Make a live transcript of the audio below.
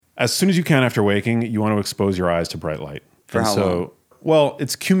As soon as you can after waking, you want to expose your eyes to bright light. For how long? Well,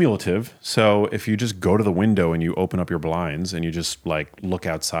 it's cumulative. So if you just go to the window and you open up your blinds and you just like look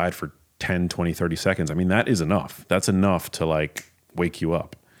outside for 10, 20, 30 seconds, I mean, that is enough. That's enough to like wake you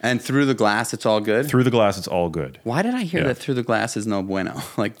up. And through the glass, it's all good? Through the glass, it's all good. Why did I hear that through the glass is no bueno?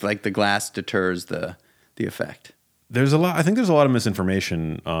 Like the glass deters the effect. I think there's a lot of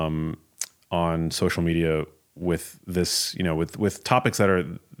misinformation on social media with this, with topics that are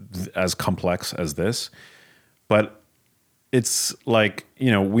as complex as this. But it's like,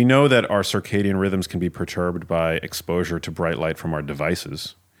 we know that our circadian rhythms can be perturbed by exposure to bright light from our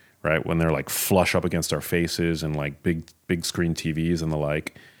devices, right? When they're like flush up against our faces and like big screen TVs and the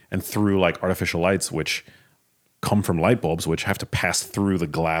like, and through like artificial lights, which come from light bulbs, which have to pass through the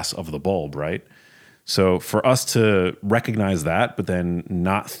glass of the bulb, right? So for us to recognize that, but then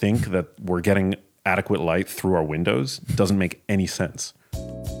not think that we're getting adequate light through our windows doesn't make any sense.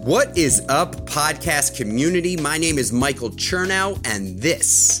 What is up, podcast community? My name is Michael Chernow, and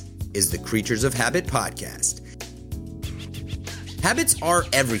this is the Creatures of Habit Podcast. Habits are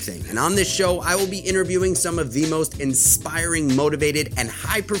everything, and on this show, I will be interviewing some of the most inspiring, motivated, and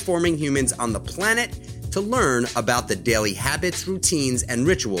high-performing humans on the planet to learn about the daily habits, routines, and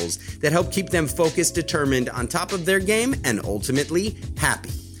rituals that help keep them focused, determined, on top of their game, and ultimately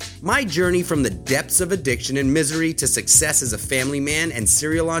happy. My journey from the depths of addiction and misery to success as a family man and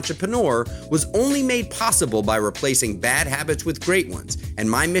serial entrepreneur was only made possible by replacing bad habits with great ones. And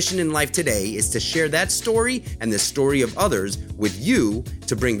my mission in life today is to share that story and the story of others with you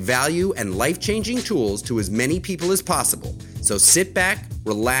to bring value and life-changing tools to as many people as possible. So sit back,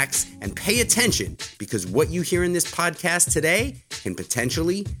 relax, and pay attention, because what you hear in this podcast today can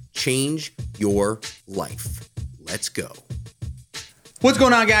potentially change your life. Let's go. What's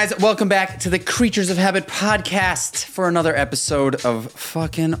going on, guys? Welcome back to the Creatures of Habit Podcast for another episode of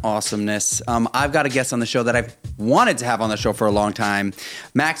fucking awesomeness. I've got a guest on the show that I've wanted to have on the show for a long time,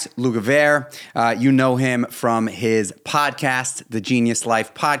 Max Lugavere. You know him from his podcast, The Genius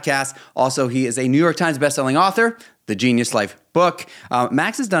Life Podcast. Also, he is a New York Times bestselling author, The Genius Life book.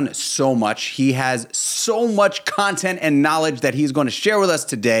 Max has done so much. He has so much content and knowledge that he's going to share with us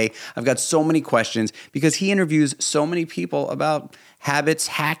today. I've got so many questions because he interviews so many people about habits,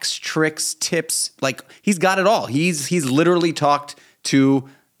 hacks, tricks, tips. Like, he's got it all. He's literally talked to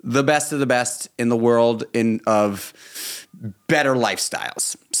the best of the best in the world of better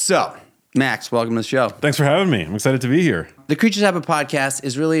lifestyles. So, Max, welcome to the show. Thanks for having me. I'm excited to be here. The Creatures of Habit Podcast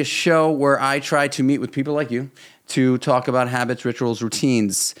is really a show where I try to meet with people like you to talk about habits, rituals,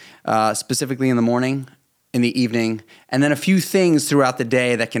 routines, specifically in the morning, in the evening, and then a few things throughout the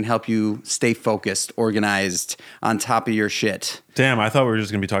day that can help you stay focused, organized, on top of your shit. Damn, I thought we were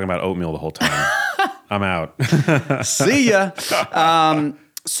just going to be talking about oatmeal the whole time. I'm out. See ya.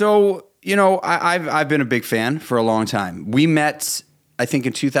 So, I've been a big fan for a long time. We met, I think,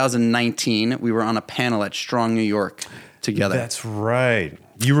 in 2019. We were on a panel at Strong, New York together. That's right.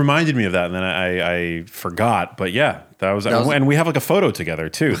 You reminded me of that, and then I forgot. But yeah, that was and we have like a photo together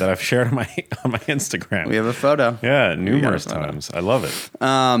too that I've shared on my Instagram. We have a photo. Yeah, numerous times. I love it.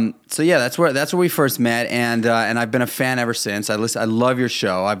 So yeah, that's where we first met, and I've been a fan ever since. I love your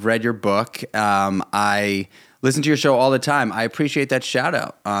show. I've read your book. I listen to your show all the time. I appreciate that shout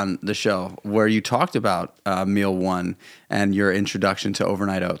out on the show where you talked about Meal One and your introduction to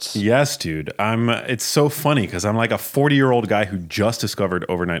overnight oats. Yes, dude. It's so funny because I'm like a 40-year-old guy who just discovered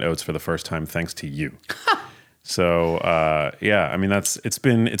overnight oats for the first time thanks to you. So yeah, I mean it's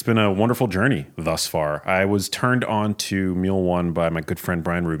been a wonderful journey thus far. I was turned on to Meal One by my good friend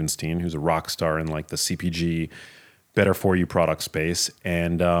Brian Rubenstein, who's a rock star in like the CPG better for you product space,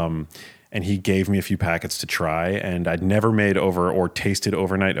 and he gave me a few packets to try, and I'd never made or tasted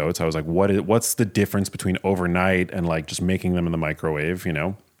overnight oats. I was like, what's the difference between overnight and like just making them in the microwave,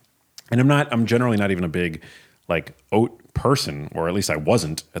 And I'm generally not even a big like oat person, or at least I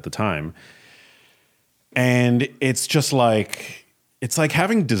wasn't at the time. And it's just like, it's like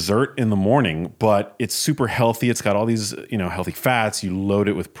having dessert in the morning, but it's super healthy. It's got all these, healthy fats. You load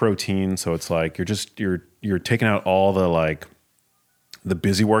it with protein. So it's like, you're taking out all the like the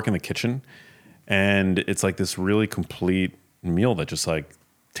busy work in the kitchen. And it's like this really complete meal that just like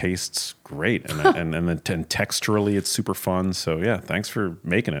tastes great. And texturally it's super fun. So yeah, thanks for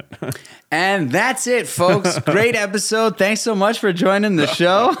making it. And that's it, folks. Great episode. Thanks so much for joining the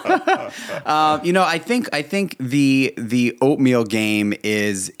show. I think the oatmeal game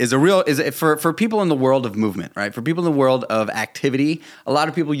is for people in the world of movement, right? For people in the world of activity, a lot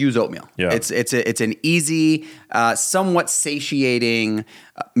of people use oatmeal. Yeah. It's an easy, somewhat satiating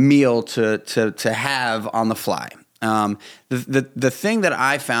meal to have on the fly. The thing that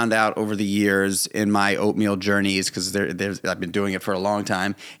I found out over the years in my oatmeal journeys, because I've been doing it for a long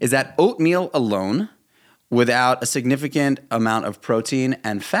time, is that oatmeal alone, without a significant amount of protein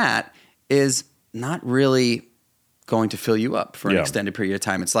and fat, is not really going to fill you up for an extended period of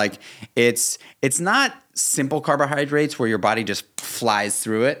time. It's like it's not simple carbohydrates where your body just flies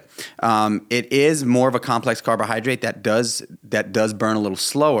through it. It is more of a complex carbohydrate that does burn a little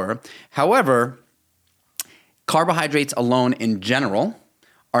slower. However, carbohydrates alone in general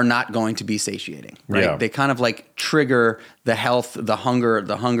are not going to be satiating, right? Yeah. They kind of like trigger the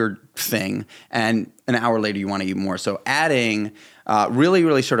hunger thing, and an hour later you want to eat more. So adding,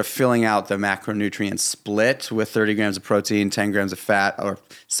 really sort of filling out the macronutrient split with 30 grams of protein, 10 grams of fat, or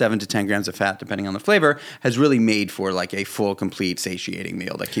 7 to 10 grams of fat, depending on the flavor, has really made for like a full, complete, satiating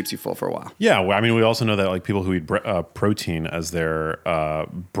meal that keeps you full for a while. Yeah, well, I mean, we also know that like people who eat protein as their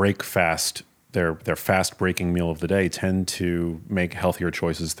break fast, their fast breaking meal of the day, tend to make healthier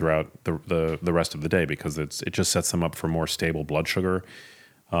choices throughout the rest of the day because it just sets them up for more stable blood sugar.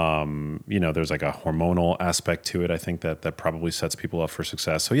 There's like a hormonal aspect to it. I think that probably sets people up for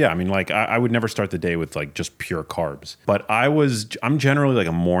success. So yeah, I mean, like I would never start the day with like just pure carbs, but I'm generally like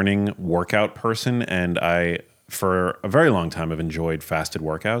a morning workout person, and I, for a very long time, have enjoyed fasted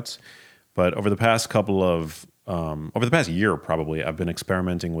workouts. But over the past year, probably, I've been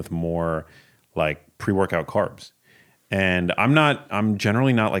experimenting with more like pre-workout carbs. And I'm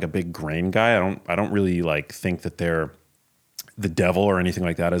generally not like a big grain guy. I don't really like think that they're the devil or anything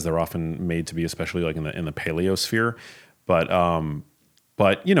like that, as they're often made to be, especially like in the paleo sphere. But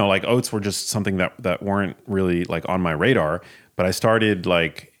like oats were just something that weren't really like on my radar. But I started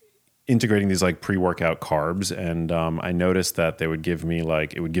like integrating these like pre-workout carbs, and I noticed that it would give me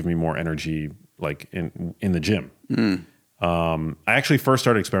more energy like in the gym. I actually first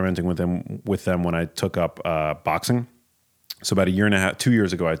started experimenting with them when I took up boxing. So about 2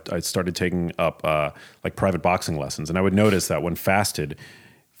 years ago, I started taking up like private boxing lessons, and I would notice that when fasted,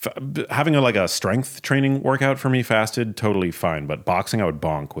 having a strength training workout for me fasted, totally fine. But boxing, I would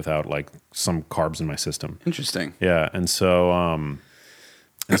bonk without like some carbs in my system. Interesting. Yeah, so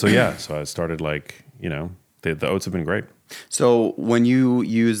I started like the oats have been great. So when you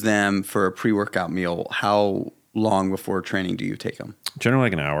use them for a pre-workout meal, how long before training do you take them? Generally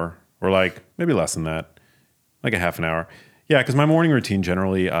like an hour, or like maybe less than that, like a half an hour. Yeah, because my morning routine,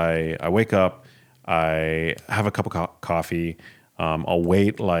 generally, I wake up, I have a cup of coffee, I'll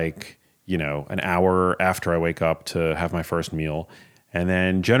wait like, an hour after I wake up to have my first meal. And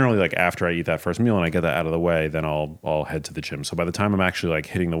then generally like after I eat that first meal and I get that out of the way, then I'll head to the gym. So by the time I'm actually like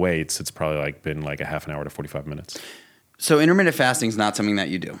hitting the weights, it's probably like been like a half an hour to 45 minutes. So intermittent fasting is not something that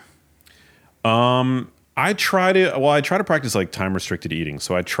you do? I try to practice like time restricted eating.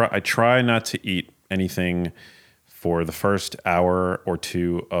 So I try not to eat anything for the first hour or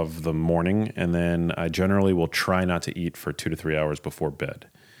two of the morning, and then I generally will try not to eat for 2 to 3 hours before bed.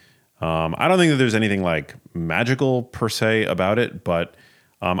 I don't think that there's anything like magical per se about it, but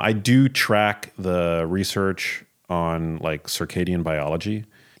I do track the research on like circadian biology.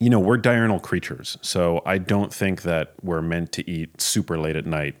 We're diurnal creatures, so I don't think that we're meant to eat super late at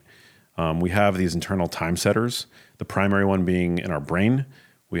night. We have these internal time setters, the primary one being in our brain.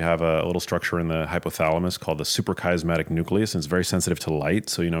 We have a little structure in the hypothalamus called the suprachiasmatic nucleus, and it's very sensitive to light.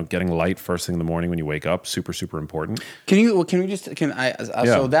 So, getting light first thing in the morning when you wake up, super, super important. So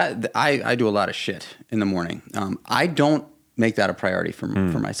that I do a lot of shit in the morning. I don't make that a priority for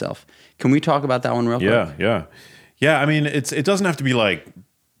myself. Can we talk about that one real quick? Yeah. I mean, it doesn't have to be like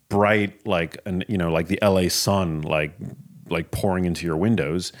bright, like the LA sun, like pouring into your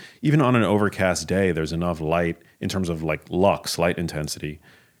windows. Even on an overcast day, there's enough light in terms of like lux, light intensity,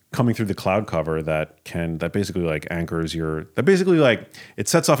 coming through the cloud cover that basically like anchors it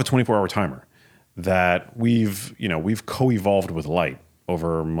sets off a 24-hour timer that we've co-evolved with light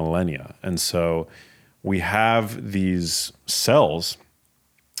over millennia. And so we have these cells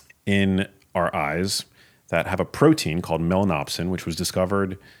in our eyes that have a protein called melanopsin, which was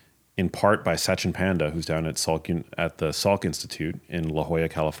discovered in part by Sachin Panda, who's down at the Salk Institute in La Jolla,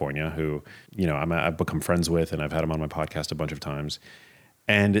 California, who I've become friends with, and I've had him on my podcast a bunch of times.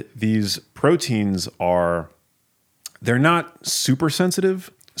 And these proteins they're not super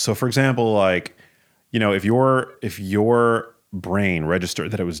sensitive. So, for example, like if your brain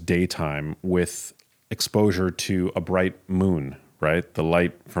registered that it was daytime with exposure to a bright moon, right, the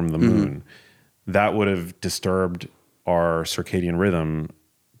light from the moon, that would have disturbed our circadian rhythm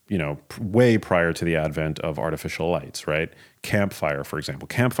way prior to the advent of artificial lights, right? Campfire, for example.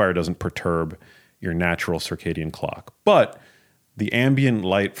 Campfire doesn't perturb your natural circadian clock. But the ambient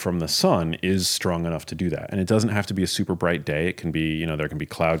light from the sun is strong enough to do that. And it doesn't have to be a super bright day. It can be, there can be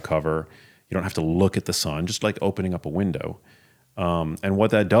cloud cover. You don't have to look at the sun, just like opening up a window. And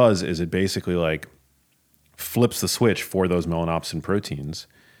what that does is it basically like flips the switch for those melanopsin proteins.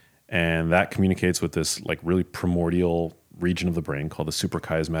 And that communicates with this like really primordial region of the brain called the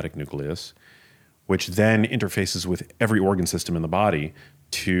suprachiasmatic nucleus, which then interfaces with every organ system in the body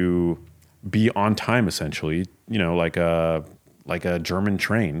to be on time, essentially, like a German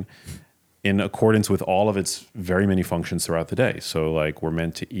train in accordance with all of its very many functions throughout the day. So like we're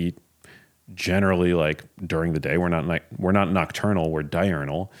meant to eat generally like during the day. We're not nocturnal, we're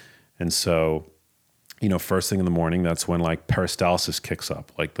diurnal. And so, first thing in the morning, that's when like peristalsis kicks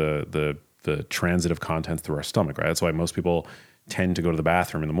up, like the transit of contents through our stomach, right? That's why most people tend to go to the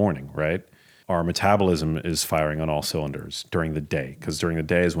bathroom in the morning, right? Our metabolism is firing on all cylinders during the day, because during the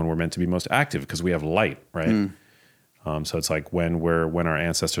day is when we're meant to be most active because we have light, right? So it's like when our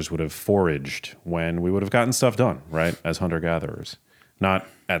ancestors would have foraged, when we would have gotten stuff done, right? As hunter-gatherers, not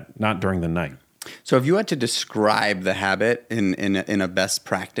during the night. So if you had to describe the habit in a best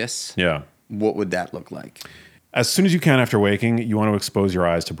practice, what would that look like? As soon as you can after waking, you want to expose your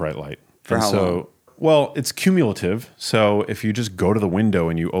eyes to bright light. For how long? Well, it's cumulative. So if you just go to the window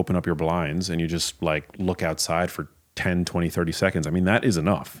and you open up your blinds and you just like look outside for 10, 20, 30 seconds, I mean, that is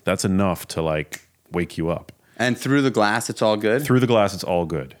enough. That's enough to like wake you up. And through the glass, it's all good? Through the glass, it's all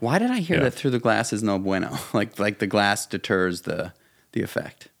good. Why did I hear that through the glass is no bueno? Like the glass deters the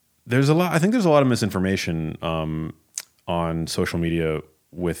effect. I think there's a lot of misinformation on social media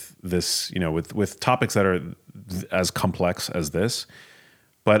with this, with topics that are as complex as this.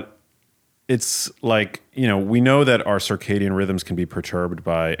 But it's like, we know that our circadian rhythms can be perturbed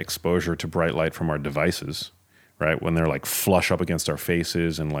by exposure to bright light from our devices, right? When they're like flush up against our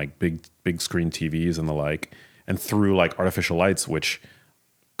faces and like big screen TVs and the like, and through like artificial lights, which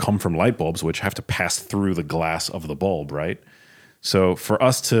come from light bulbs, which have to pass through the glass of the bulb, right? So for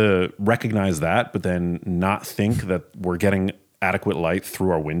us to recognize that, but then not think that we're getting adequate light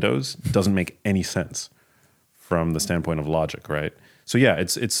through our windows doesn't make any sense from the standpoint of logic, right? So yeah,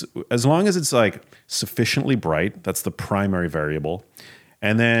 it's as long as it's like sufficiently bright, that's the primary variable.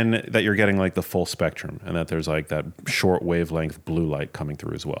 And then that you're getting like the full spectrum and that there's like that short wavelength blue light coming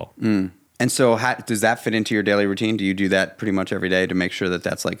through as well. And so does that fit into your daily routine? Do you do that pretty much every day to make sure that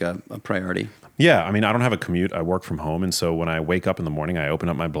that's like a priority? Yeah. I mean, I don't have a commute. I work from home. And so when I wake up in the morning, I open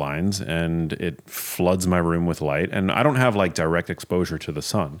up my blinds and it floods my room with light. And I don't have like direct exposure to the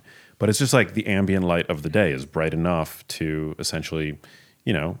sun, but it's just like the ambient light of the day is bright enough to essentially,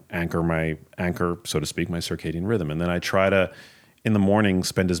 anchor, so to speak, my circadian rhythm. And then I try to, in the morning,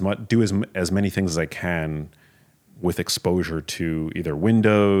 do as many things as I can with exposure to either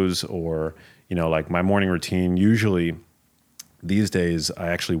windows or, like my morning routine. Usually these days I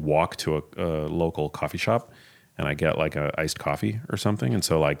actually walk to a local coffee shop and I get like a iced coffee or something. And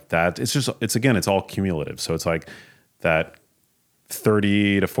so like that, it's all cumulative. So it's like that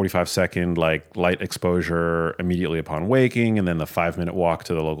 30 to 45 second like light exposure immediately upon waking, and then the 5-minute walk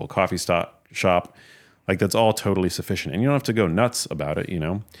to the local coffee shop. Like that's all totally sufficient. And you don't have to go nuts about it,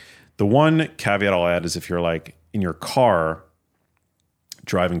 The one caveat I'll add is if you're like in your car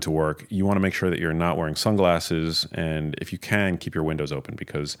driving to work, you want to make sure that you're not wearing sunglasses, and if you can, keep your windows open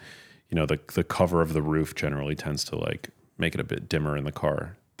because, the cover of the roof generally tends to like make it a bit dimmer in the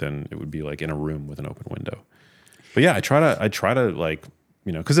car than it would be like in a room with an open window. But yeah, I try to like,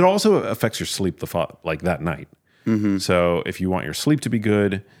 because it also affects your sleep that night. Mm-hmm. So if you want your sleep to be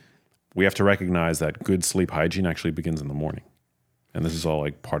good, we have to recognize that good sleep hygiene actually begins in the morning. And this is all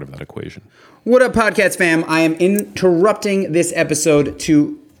like part of that equation. What up, podcast fam? I am interrupting this episode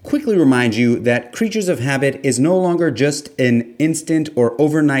to quickly remind you that Creatures of Habit is no longer just an instant or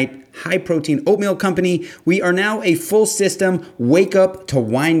overnight high-protein oatmeal company. We are now a full system, wake up to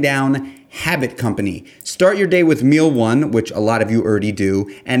wind down habit company. Start your day with Meal 1, which a lot of you already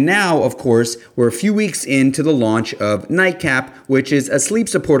do. And now, of course, we're a few weeks into the launch of Nightcap, which is a sleep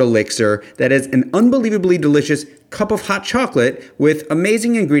support elixir that is an unbelievably delicious cup of hot chocolate with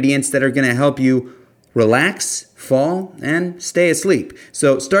amazing ingredients that are going to help you relax, fall, and stay asleep.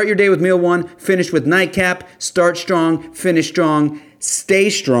 So start your day with Meal 1, finish with Nightcap, start strong, finish strong, stay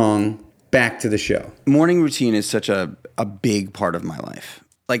strong. Back to the show. Morning routine is such a big part of my life.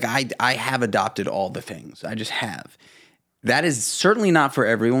 Like I have adopted all the things. I just have. That is certainly not for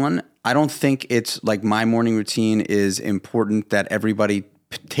everyone. I don't think it's like my morning routine is important that everybody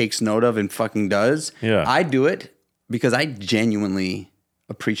takes note of and fucking does. Yeah. I do it because I genuinely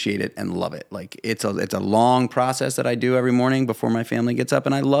appreciate it and love it. Like it's a long process that I do every morning before my family gets up,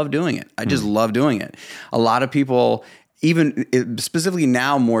 and I love doing it. I just love doing it. A lot of people, specifically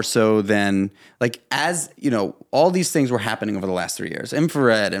now more so than like, as you know, all these things were happening over the last 3 years: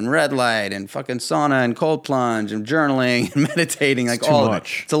 infrared and red light and fucking sauna and cold plunge and journaling and meditating, like all of it.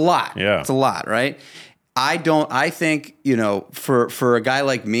 It's a lot. Yeah. It's a lot, right? I think, you know, for a guy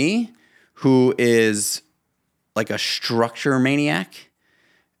like me who is like a structure maniac,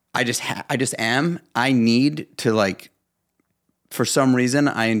 I just am. I need to, like, for some reason,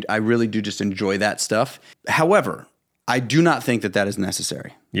 I really do just enjoy that stuff. However, I do not think that is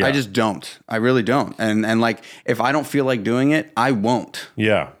necessary. Yeah. I just don't. I really don't. And like, if I don't feel like doing it, I won't.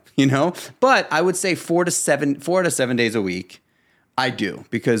 Yeah. You know? But I would say 4 to 7 days a week, I do.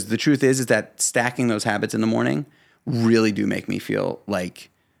 Because the truth is that stacking those habits in the morning really do make me feel like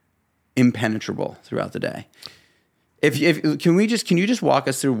impenetrable throughout the day. Can you just walk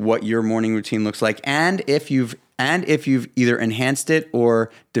us through what your morning routine looks like, and if you've either enhanced it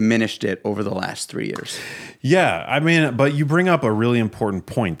or diminished it over the last 3 years? Yeah, I mean, but you bring up a really important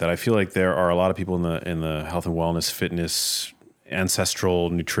point that I feel like there are a lot of people in the health and wellness, fitness,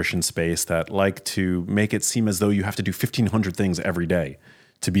 ancestral nutrition space that like to make it seem as though you have to do 1,500 things every day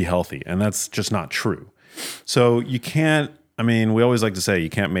to be healthy, and that's just not true. So you can't. I mean, we always like to say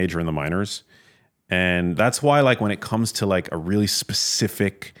you can't major in the minors. And that's why, like, when it comes to like a really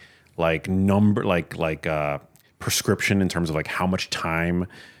specific like number, like prescription in terms of like how much time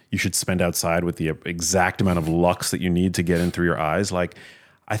you should spend outside with the exact amount of lux that you need to get in through your eyes, like,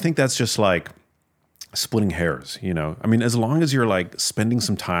 I think that's just like splitting hairs, you know? I mean, as long as you're like spending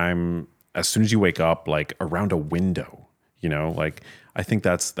some time as soon as you wake up, like around a window, you know, like, I think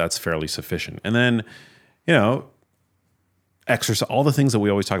that's fairly sufficient. And then, you know, exercise, all the things that we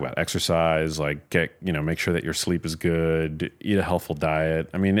always talk about, exercise, like make sure that your sleep is good, eat a healthful diet.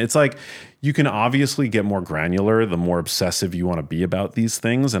 I mean, it's like, you can obviously get more granular the more obsessive you want to be about these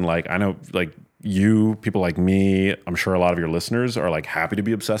things. And like, I know like people like me, I'm sure a lot of your listeners are like happy to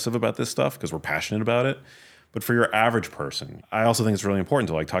be obsessive about this stuff because we're passionate about it. But for your average person, I also think it's really important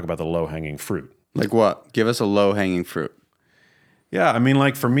to like talk about the low hanging fruit. Like what? Give us a low hanging fruit. Yeah. I mean,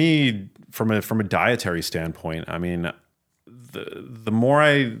 like for me, from a dietary standpoint, I mean, the more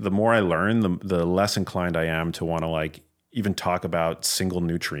I learn, the less inclined I am to want to like even talk about single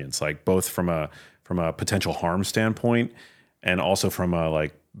nutrients, like both from a potential harm standpoint and also from a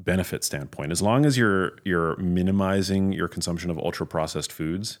like benefit standpoint. As long as you're minimizing your consumption of ultra processed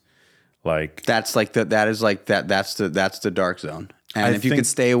foods, like that's the dark zone. And if you can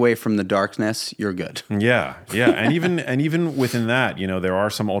stay away from the darkness, you're good. Yeah. And even within that, you know, there are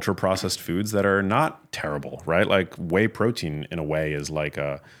some ultra processed foods that are not terrible, right? Like whey protein in a way is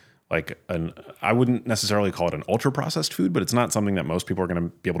I wouldn't necessarily call it an ultra processed food, but it's not something that most people are going to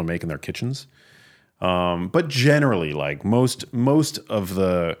be able to make in their kitchens. But generally, like most of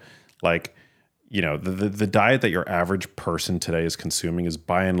the, like, you know, the diet that your average person today is consuming is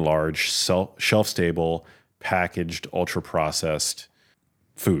by and large shelf stable, packaged, ultra processed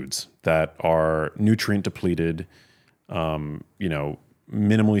foods that are nutrient depleted, you know,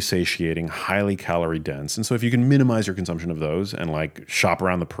 minimally satiating, highly calorie dense. And so if you can minimize your consumption of those and like shop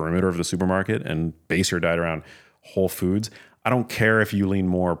around the perimeter of the supermarket and base your diet around whole foods, I don't care if you lean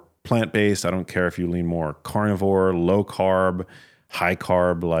more plant-based, I don't care if you lean more carnivore, low carb, high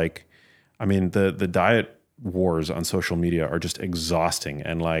carb, like, I mean, the diet wars on social media are just exhausting.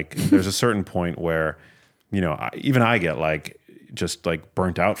 And like, there's a certain point where, you know, even I get like just like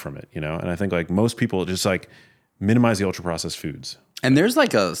burnt out from it, you know? And I think like most people just like minimize the ultra processed foods. And there's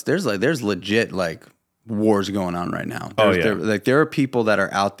legit like wars going on right now. There are people that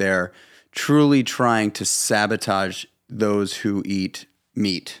are out there truly trying to sabotage those who eat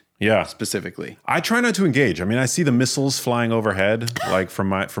meat. Yeah. Specifically. I try not to engage. I mean, I see the missiles flying overhead, like from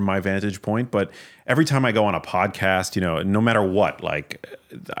my vantage point, but every time I go on a podcast, you know, no matter what, like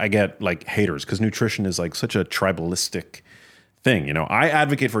I get like haters because nutrition is like such a tribalistic thing. You know, I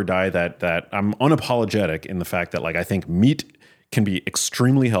advocate for a diet that I'm unapologetic in the fact that like I think meat can be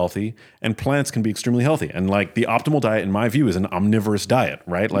extremely healthy and plants can be extremely healthy. And like the optimal diet in my view is an omnivorous diet,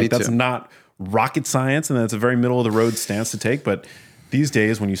 right? Like that's not rocket science and that's a very middle of the road stance to take, but these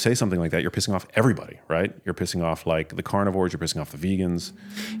days, when you say something like that, you're pissing off everybody, right? You're pissing off like the carnivores, you're pissing off the vegans.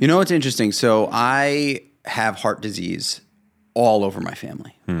 You know what's interesting? So I have heart disease all over my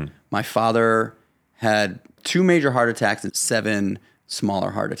family. My father had 2 major heart attacks and 7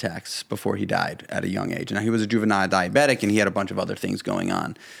 smaller heart attacks before he died at a young age. And he was a juvenile diabetic and he had a bunch of other things going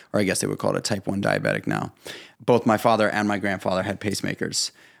on, or I guess they would call it a type 1 diabetic now. Both my father and my grandfather had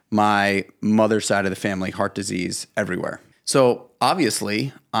pacemakers. My mother's side of the family, heart disease everywhere. So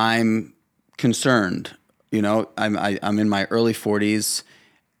obviously, I'm concerned. You know, I'm in my early 40s,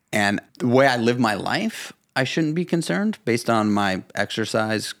 and the way I live my life, I shouldn't be concerned based on my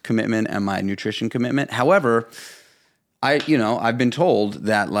exercise commitment and my nutrition commitment. However, I've been told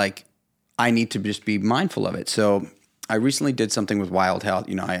that like I need to just be mindful of it. So I recently did something with Wild Health.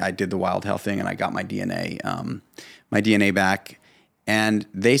 I did the Wild Health thing and I got my DNA back, and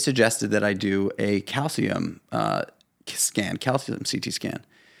they suggested that I do a calcium calcium CT scan.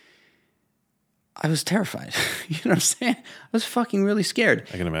 I was terrified. You know what I'm saying? I was fucking really scared.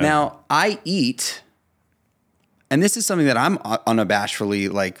 I can imagine. Now, I eat, and this is something that I'm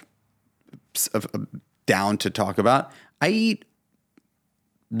unabashedly like down to talk about. I eat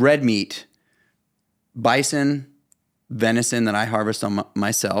red meat, bison, venison that I harvest on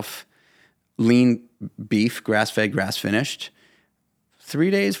myself, lean beef, grass-fed, grass-finished, 4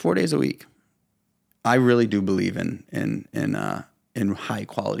 days a week. I really do believe in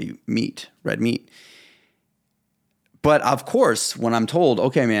high-quality meat, red meat. But of course, when I'm told,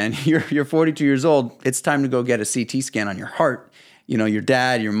 okay, man, you're 42 years old, it's time to go get a CT scan on your heart, your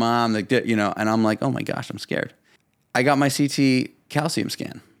dad, your mom, and I'm like, oh my gosh, I'm scared. I got my CT calcium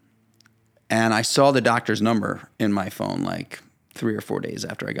scan, and I saw the doctor's number in my phone like 3 or 4 days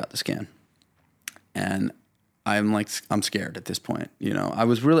after I got the scan. And I'm scared at this point. I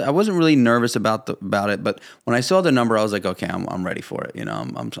wasn't really nervous about it, but when I saw the number, I was like, okay, I'm ready for it.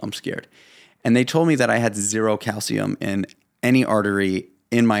 I'm scared. And they told me that I had 0 calcium in any artery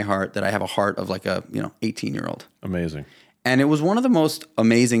in my heart, that I have a heart of like a 18-year-old. Amazing. And it was one of the most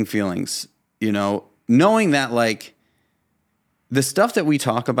amazing feelings, knowing that like the stuff that we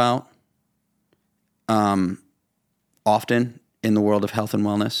talk about often in the world of health and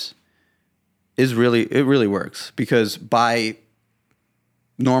wellness it really works, because by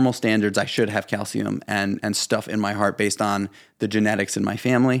normal standards, I should have calcium and stuff in my heart based on the genetics in my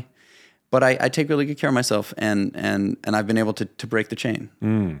family. But I take really good care of myself, and I've been able to break the chain.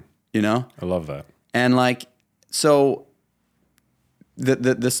 I love that. And like, so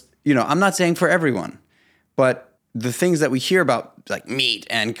this, I'm not saying for everyone, but the things that we hear about like meat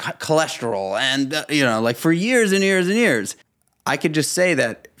and cholesterol and, like for years and years and years, I could just say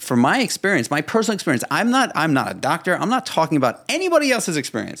that from my experience, my personal experience, I'm not a doctor. I'm not talking about anybody else's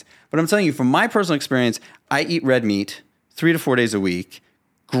experience, but I'm telling you from my personal experience, I eat red meat 3 to 4 days a week,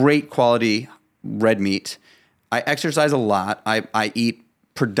 great quality red meat. I exercise a lot. I eat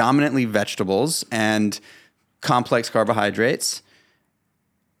predominantly vegetables and complex carbohydrates,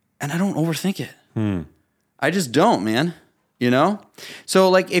 and I don't overthink it. I just don't, man.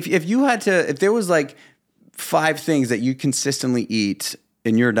 So like if there was like 5 things that you consistently eat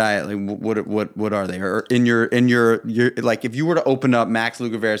in your diet, like what are they? Or in your like if you were to open up Max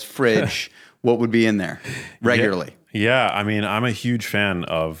Lugavere's fridge, what would be in there regularly? Yeah, I mean, I'm a huge fan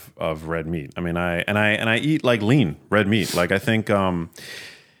of red meat. I mean, I eat like lean red meat. Like I think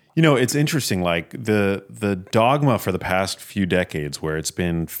it's interesting, like the dogma for the past few decades where it's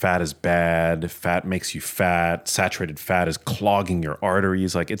been fat is bad, fat makes you fat, saturated fat is clogging your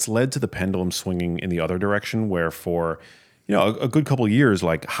arteries. Like it's led to the pendulum swinging in the other direction, where for, a good couple of years,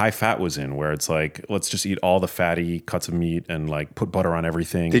 like high fat was in, where it's like, let's just eat all the fatty cuts of meat and like put butter on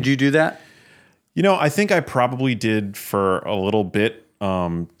everything. Did you do that? I think I probably did for a little bit.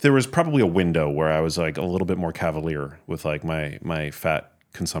 There was probably a window where I was like a little bit more cavalier with like my fat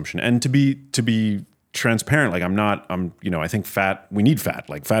consumption. And to be transparent, like I think we need fat,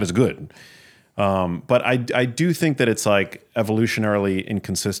 like fat is good. But I do think that it's like evolutionarily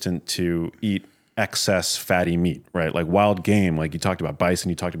inconsistent to eat excess fatty meat, right? Like wild game, like you talked about bison,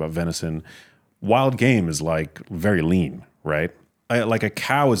 you talked about venison. Wild game is like very lean, right? Like a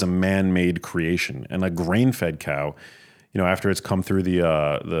cow is a man-made creation, and a grain-fed cow, after it's come through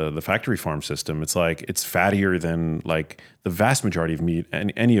the factory farm system, it's like it's fattier than like the vast majority of meat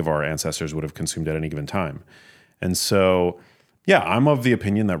any of our ancestors would have consumed at any given time. And so, yeah, I'm of the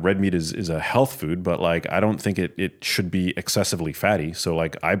opinion that red meat is a health food, but like I don't think it should be excessively fatty. So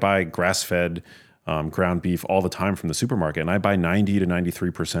like I buy grass-fed ground beef all the time from the supermarket, and I buy 90 to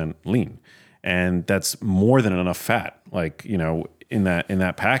 93% lean, and that's more than enough fat, like in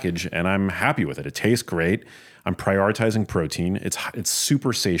that package, and I'm happy with it. It tastes great. I'm prioritizing protein. It's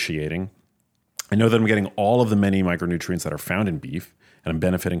super satiating. I know that I'm getting all of the many micronutrients that are found in beef, and I'm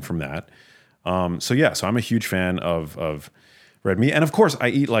benefiting from that. So I'm a huge fan of red meat. And of course, I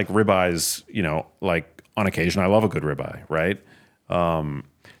eat like ribeyes, like on occasion. I love a good ribeye, right?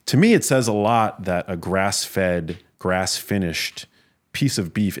 To me, it says a lot that a grass-fed, grass-finished piece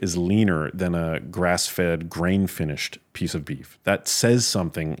of beef is leaner than a grass-fed, grain-finished piece of beef. That says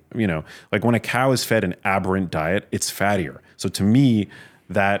something, like when a cow is fed an aberrant diet, it's fattier. So to me,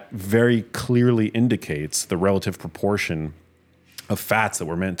 that very clearly indicates the relative proportion fats that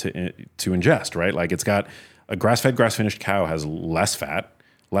we're meant to ingest, right? Like it's got a grass-fed, grass-finished cow has less fat,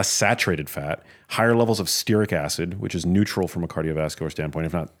 less saturated fat, higher levels of stearic acid, which is neutral from a cardiovascular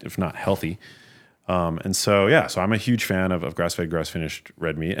standpoint, if not healthy. And so I'm a huge fan of grass-fed, grass-finished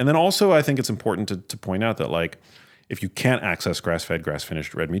red meat. And then also I think it's important to point out that like, if you can't access grass-fed,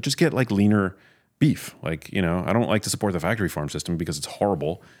 grass-finished red meat, just get like leaner beef. Like, I don't like to support the factory farm system because it's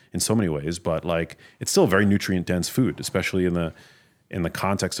horrible in so many ways, but like it's still a very nutrient dense food, especially in the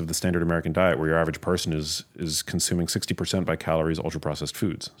context of the standard American diet where your average person is consuming 60% by calories ultra processed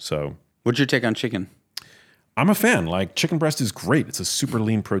foods. So what's your take on chicken? I'm a fan. Like chicken breast is great. It's a super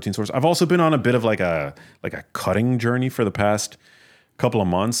lean protein source. I've also been on a bit of like a cutting journey for the past couple of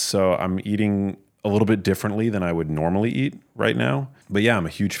months. So I'm eating a little bit differently than I would normally eat right now. But yeah, I'm a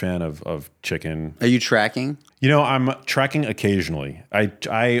huge fan of chicken. Are you tracking? I'm tracking occasionally. I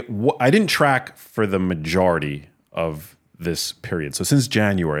didn't track for the majority of this period. So since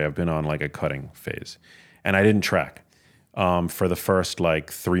January, I've been on like a cutting phase, and I didn't track for the first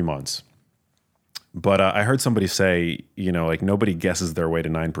like 3 months. But I heard somebody say, like nobody guesses their way to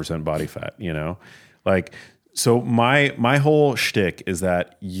 9% body fat. Like so my whole shtick is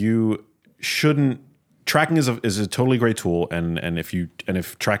that you shouldn't. Tracking is a totally great tool, and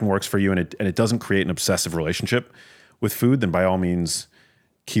if tracking works for you and it doesn't create an obsessive relationship with food, then by all means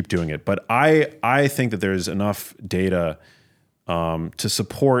keep doing it. But I think that there's enough data to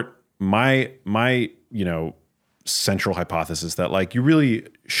support my central hypothesis that like you really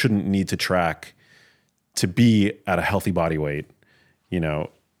shouldn't need to track to be at a healthy body weight,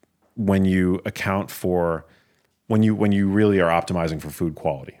 when you account for when you really are optimizing for food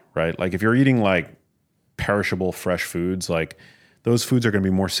quality, right? Like if you're eating like perishable fresh foods, like those foods are going to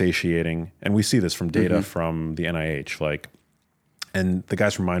be more satiating, and we see this from data from the NIH. Like, and the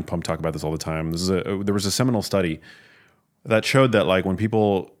guys from Mind Pump talk about this all the time. There was a seminal study that showed that like when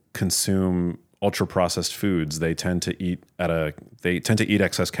people consume ultra processed foods, they tend to eat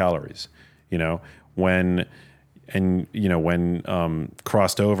excess calories. When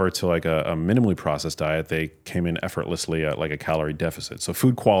crossed over to like a minimally processed diet, they came in effortlessly at like a calorie deficit. So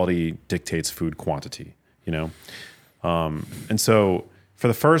food quality dictates food quantity, and so for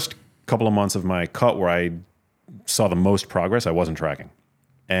the first couple of months of my cut where I saw the most progress, I wasn't tracking.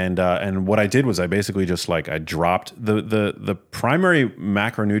 And what I did was I basically just like I dropped the primary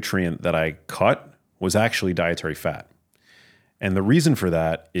macronutrient that I cut was actually dietary fat. And the reason for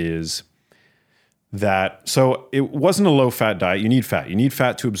that is that, so it wasn't a low-fat diet. You need fat. You need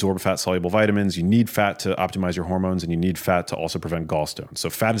fat to absorb fat-soluble vitamins. You need fat to optimize your hormones, and you need fat to also prevent gallstones. So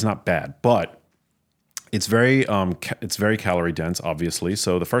fat is not bad, but it's very calorie dense, obviously.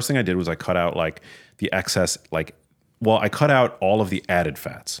 So the first thing I did was I cut out like the excess, I cut out all of the added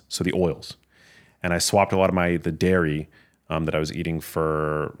fats, so the oils, and I swapped a lot of the dairy that I was eating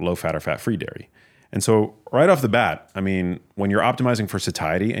for low-fat or fat-free dairy. And so right off the bat, I mean, when you're optimizing for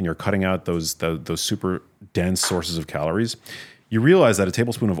satiety and you're cutting out those super dense sources of calories, you realize that a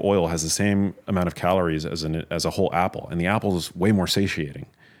tablespoon of oil has the same amount of calories as a whole apple, and the apple is way more satiating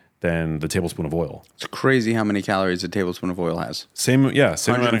than the tablespoon of oil. It's crazy how many calories a tablespoon of oil has. Same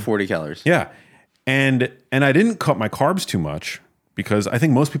 140 calories. Yeah, and I didn't cut my carbs too much because I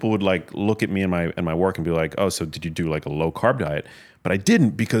think most people would like look at me and my work and be like, oh, so did you do like a low carb diet? But I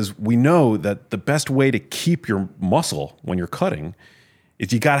didn't, because we know that the best way to keep your muscle when you're cutting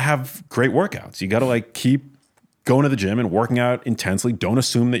is you got to have great workouts. You got to like keep going to the gym and working out intensely. Don't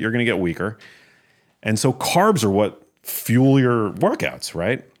assume that you're going to get weaker. And so carbs are what fuel your workouts,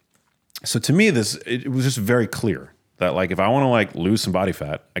 right? So to me, it was just very clear that like if I want to like lose some body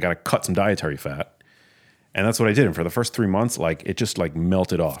fat, I got to cut some dietary fat. And that's what I did. And for the first 3 months, like it just like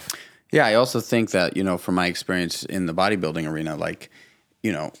melted off. Yeah, I also think that, from my experience in the bodybuilding arena, like,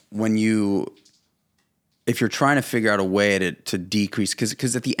 if you're trying to figure out a way to decrease,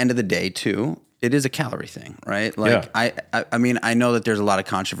 because at the end of the day, too, it is a calorie thing, right? Like, yeah. I mean, I know that there's a lot of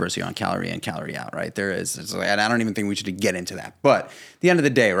controversy on calorie in, calorie out, right? There is. And I don't even think we should get into that. But at the end of the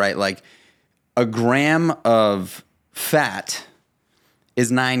day, right, like a gram of fat is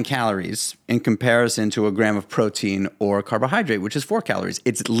 9 calories in comparison to a gram of protein or carbohydrate, which is 4 calories.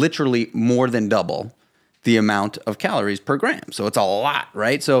 It's literally more than double the amount of calories per gram. So it's a lot,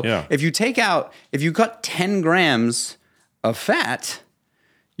 right? So if you cut 10 grams of fat,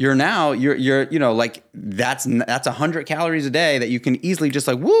 you're like, that's 100 calories a day that you can easily just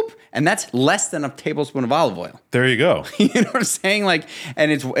like whoop, and that's less than a tablespoon of olive oil. There you go. You know what I'm saying? Like,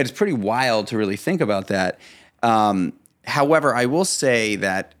 and it's pretty wild to really think about that. However, I will say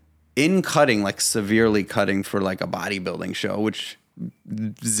that in cutting, like severely cutting for like a bodybuilding show, which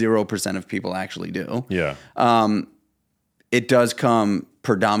 0% of people actually do. Yeah. it does come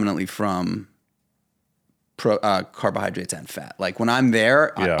predominantly from carbohydrates and fat. Like when I'm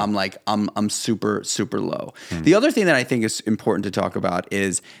there, I'm like, I'm super, super low. The other thing that I think is important to talk about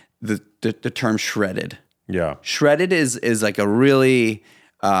is the term shredded. Yeah. Shredded is like a really,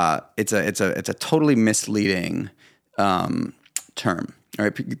 it's a totally misleading term. All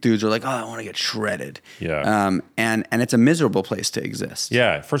right, dudes are like, oh, I want to get shredded. Yeah. And it's a miserable place to exist.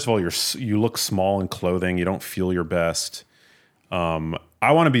 Yeah. First of all, you look small in clothing. You don't feel your best. I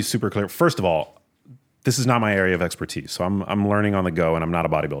want to be super clear. First of all, this is not my area of expertise, so I'm learning on the go, and I'm not a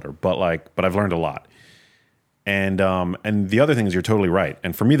bodybuilder. But I've learned a lot. And the other thing is, you're totally right.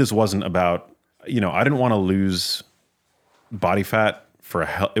 And for me, this wasn't about, I didn't want to lose body fat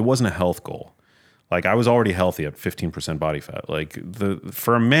it wasn't a health goal. Like I was already healthy at 15% body fat. Like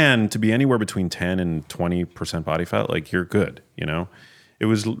for a man to be anywhere between 10 and 20% body fat, like you're good. It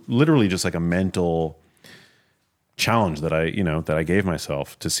was literally just like a mental challenge that I gave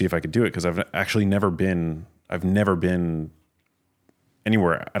myself to see if I could do it, because I've never been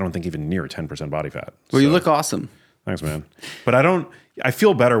anywhere, I don't think even near 10% body fat. Well, you look awesome. Thanks, man. But I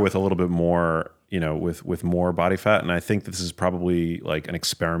feel better with a little bit more, with more body fat. And I think this is probably like an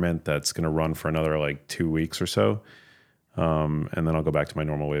experiment that's going to run for another like 2 weeks or so. And then I'll go back to my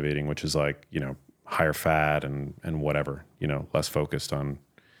normal way of eating, which is like, higher fat and whatever, less focused on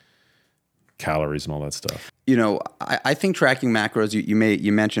calories and all that stuff. I think tracking macros,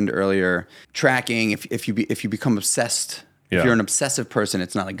 you mentioned earlier, tracking, if you become obsessed, if you're an obsessive person,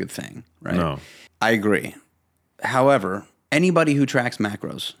 it's not a good thing, right? No. I agree. However, anybody who tracks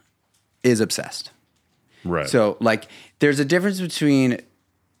macros is obsessed. Right. So like there's a difference between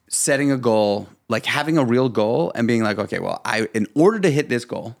setting a goal, like having a real goal, and being like, okay, well, in order to hit this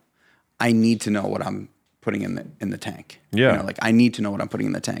goal, I need to know what I'm putting in the tank. Yeah. Like I need to know what I'm putting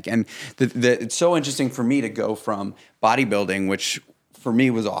in the tank. And it's so interesting for me to go from bodybuilding, which for me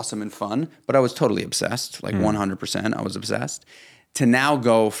was awesome and fun, but I was totally obsessed, like 100% I was obsessed, to now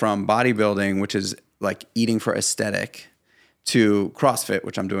go from bodybuilding, which is like eating for aesthetic, to CrossFit,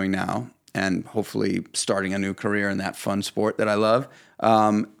 which I'm doing now, and hopefully starting a new career in that fun sport that I love,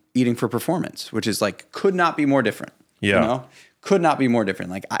 eating for performance, which is like, could not be more different. Yeah. Could not be more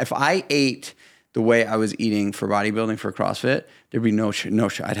different. Like if I ate the way I was eating for bodybuilding, for CrossFit, there'd be no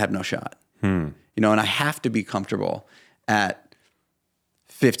shot. I'd have no shot. And I have to be comfortable at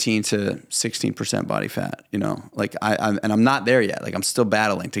 15 to 16% body fat, like I'm not there yet. Like I'm still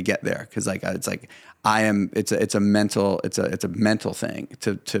battling to get there. Cause like, it's like, it's a mental thing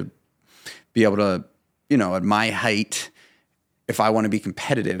to be able to, at my height, if I want to be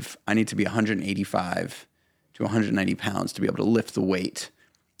competitive, I need to be 185 to 190 pounds to be able to lift the weight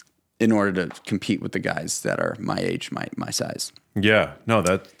in order to compete with the guys that are my age, my size. Yeah, no,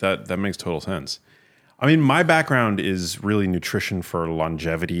 that makes total sense. I mean, my background is really nutrition for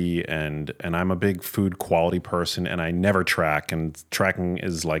longevity, and I'm a big food quality person, and I never track, and tracking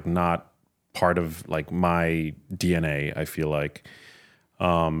is like not part of like my DNA, I feel like.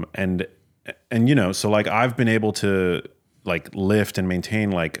 And so like I've been able to like lift and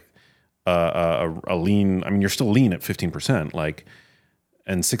maintain like a lean, I mean, you're still lean at 15%, like,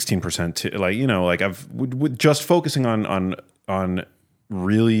 and 16% to like, like I've with just focusing on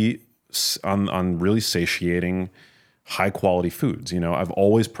really satiating high quality foods. I've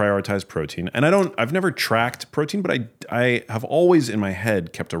always prioritized protein, and I've never tracked protein, but I have always in my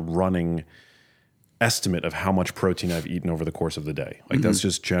head kept a running estimate of how much protein I've eaten over the course of the day. Like that's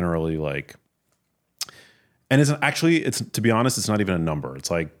just generally like, and it's to be honest, it's not even a number.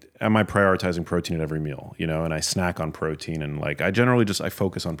 It's like, am I prioritizing protein at every meal, and I snack on protein, and like, I generally I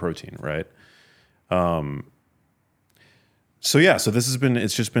focus on protein. Right. So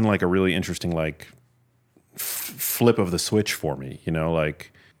it's just been like a really interesting, like flip of the switch for me,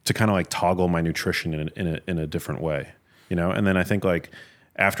 like to kind of like toggle my nutrition in a different way, and then I think like,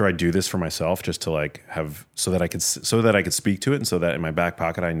 after I do this for myself, just to like have, so that I could speak to it, and so that in my back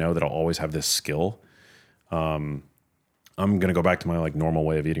pocket, I know that I'll always have this skill. I'm going to go back to my like normal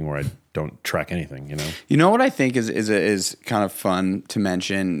way of eating where I don't track anything, You know what I think is kind of fun to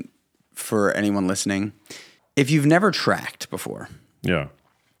mention for anyone listening? If you've never tracked before. Yeah.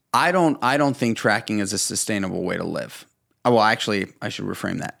 I don't think tracking is a sustainable way to live. Well, actually, I should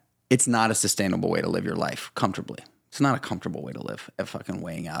reframe that. It's not a sustainable way to live your life comfortably. It's not a comfortable way to live, fucking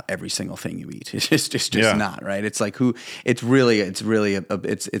weighing out every single thing you eat. It's just not, right? It's like it's really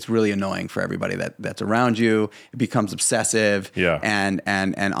annoying for everybody that's around you. It becomes obsessive, and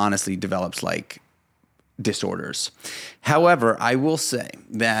honestly develops like disorders. However, I will say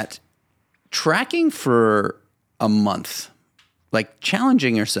that tracking for a month, like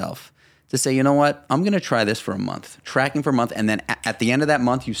challenging yourself to say, you know what, I'm going to try this for a month, tracking for a month, and then at the end of that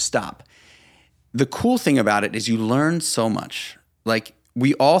month, you stop. The cool thing about it is you learn so much. Like,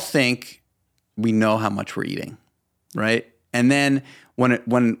 we all think we know how much we're eating, right? And then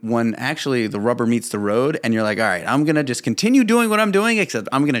when actually the rubber meets the road and you're like, all right, I'm going to just continue doing what I'm doing, except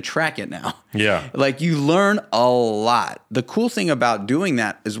I'm going to track it now. Yeah. Like, you learn a lot. The cool thing about doing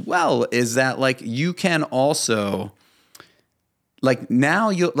that as well is that, like, you can also, like, now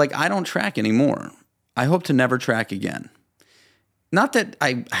I don't track anymore. I hope to never track again. Not that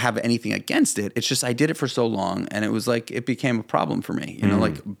I have anything against it. It's just I did it for so long and it was like, it became a problem for me. You know,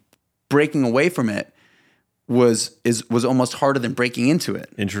 like, breaking away from it was almost harder than breaking into it.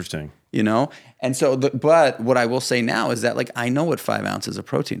 Interesting. You know? And so, but what I will say now is that, like, I know what 5 ounces of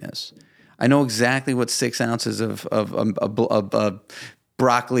protein is. I know exactly what 6 ounces of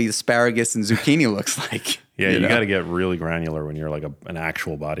broccoli, asparagus, and zucchini looks like. Yeah, you got to get really granular when you're like an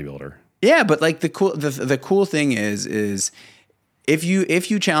actual bodybuilder. Yeah, but like the cool thing is if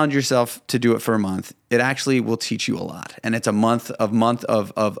you challenge yourself to do it for a month, it actually will teach you a lot, and it's a month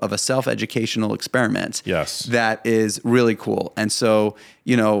of a self-educational experiment. Yes, that is really cool. And so,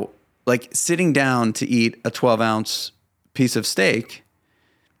 you know, like, sitting down to eat a 12-ounce piece of steak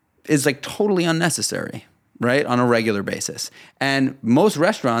is like totally unnecessary, right? On a regular basis, and most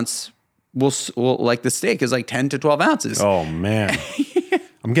restaurants will like, the steak is like 10 to 12 ounces. Oh man.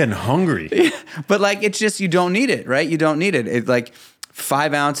 I'm getting hungry. Yeah, but like, it's just, you don't need it, right? You don't need it. It's like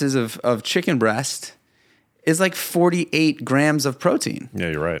 5 ounces of chicken breast is like 48 grams of protein. Yeah,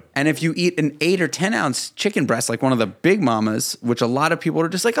 you're right. And if you eat an 8 or 10 ounce chicken breast, like one of the big mamas, which a lot of people are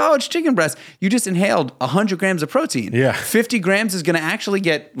just like, oh, it's chicken breast, you just inhaled 100 grams of protein. Yeah. 50 grams is going to actually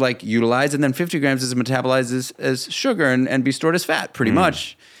get, like, utilized, and then 50 grams is metabolized as sugar and be stored as fat, pretty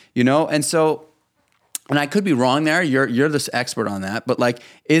much, you know? And so, and I could be wrong there. You're this expert on that, but like,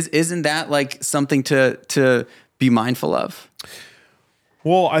 isn't that like something to be mindful of?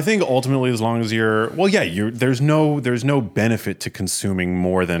 Well, I think ultimately, as long as there's no benefit to consuming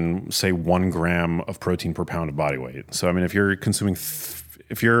more than, say, 1 gram of protein per pound of body weight. So I mean, if you're consuming,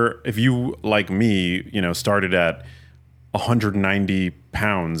 if you like me, you know, started at 190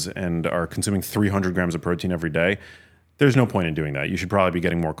 pounds and are consuming 300 grams of protein every day, there's no point in doing that. You should probably be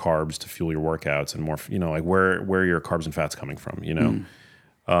getting more carbs to fuel your workouts, and more, you know, like, where are your carbs and fats coming from, you know?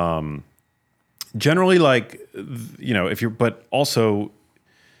 Generally, like, you know, but also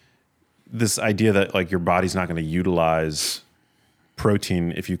this idea that, like, your body's not going to utilize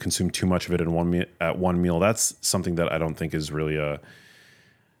protein if you consume too much of it at one meal, that's something that I don't think is really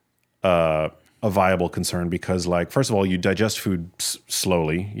a viable concern, because, like, first of all, you digest food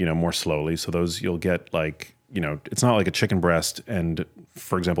slowly, you know, more slowly. So those, you'll get, like, you know, it's not like a chicken breast and,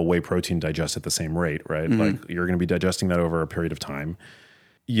 for example, whey protein digests at the same rate, right? Like, you're going to be digesting that over a period of time.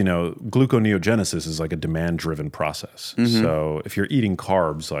 You know, gluconeogenesis is like a demand-driven process. So if you're eating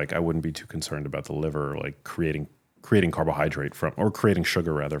carbs, like, I wouldn't be too concerned about the liver, like, creating carbohydrate or creating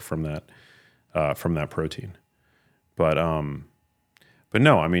sugar rather from that protein. But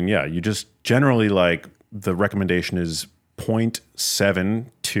no, I mean, yeah, you just generally, like, the recommendation is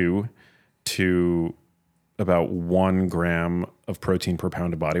 0.72 to about 1 gram of protein per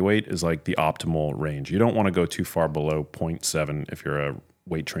pound of body weight is like the optimal range. You don't want to go too far below 0.7 if you're a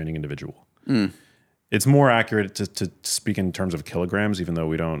weight training individual. It's more accurate to speak in terms of kilograms, even though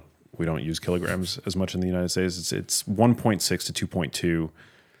we don't use kilograms as much in the United States. It's 1.6 to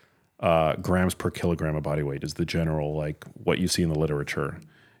 2.2 grams per kilogram of body weight is the general, like, what you see in the literature,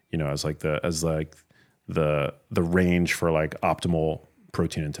 you know, as the range for, like, optimal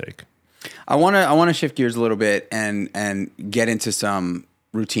protein intake. I want to shift gears a little bit and get into some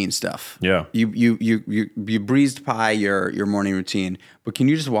routine stuff. Yeah. You breezed by your morning routine, but can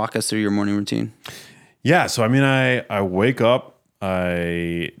you just walk us through your morning routine? Yeah. So, I mean, I wake up,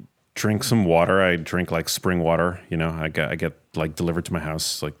 I drink some water. I drink, like, spring water, you know, I get like delivered to my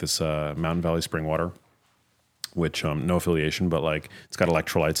house, like this Mountain Valley spring water, which no affiliation, but, like, it's got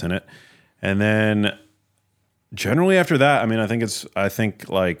electrolytes in it. And then generally after that, I mean, I think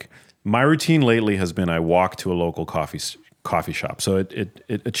like my routine lately has been, I walk to a local coffee shop. So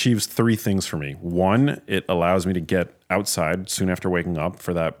it achieves 3 things for me. 1, it allows me to get outside soon after waking up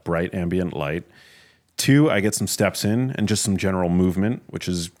for that bright ambient light. 2, I get some steps in and just some general movement, which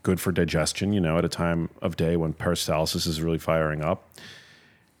is good for digestion, you know, at a time of day when peristalsis is really firing up.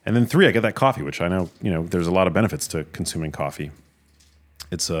 And then 3, I get that coffee, which I know, you know, there's a lot of benefits to consuming coffee.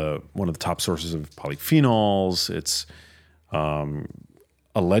 It's one of the top sources of polyphenols. It's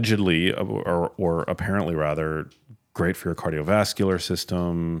allegedly or apparently rather great for your cardiovascular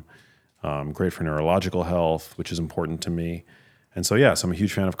system, great for neurological health, which is important to me. And so, yes, I'm a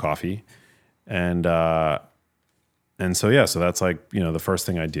huge fan of coffee. And so, yeah, so that's like, the first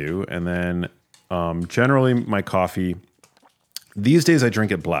thing I do. And then generally my coffee, these days I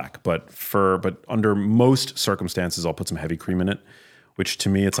drink it black, but under most circumstances, I'll put some heavy cream in it, which to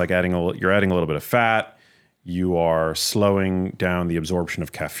me, it's like you're adding a little bit of fat. You are slowing down the absorption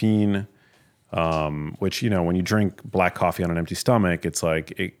of caffeine, which, when you drink black coffee on an empty stomach, it's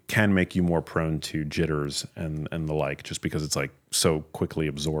like it can make you more prone to jitters and the like, just because it's like so quickly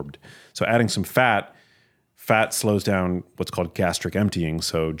absorbed. So adding some fat slows down what's called gastric emptying.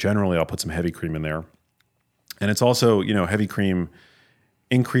 So generally I'll put some heavy cream in there. And it's also, heavy cream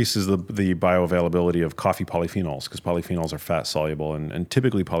increases the bioavailability of coffee polyphenols, because polyphenols are fat soluble, and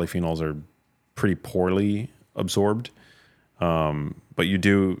typically polyphenols are pretty poorly absorbed. But you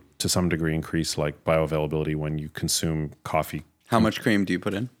do to some degree increase like bioavailability when you consume coffee. How much cream do you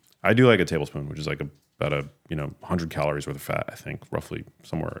put in? I do like a tablespoon, which is like about 100 calories worth of fat, I think, roughly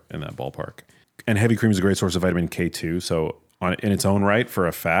somewhere in that ballpark. And heavy cream is a great source of vitamin K2. So in its own right, for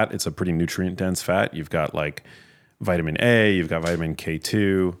a fat, it's a pretty nutrient dense fat. You've got like vitamin A, you've got vitamin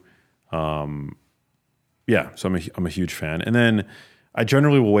K2. So I'm a huge fan. And then I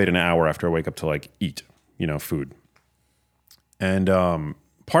generally will wait an hour after I wake up to like eat, food. And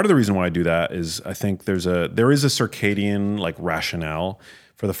part of the reason why I do that is I think there is a circadian like rationale.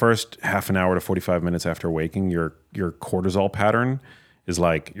 For the first half an hour to 45 minutes after waking, your cortisol pattern is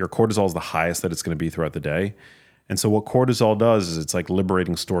like, your cortisol is the highest that it's going to be throughout the day. And so what cortisol does is it's like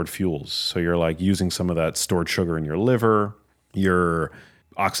liberating stored fuels. So you're like using some of that stored sugar in your liver, you're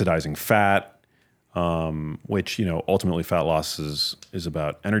oxidizing fat, which, ultimately fat loss is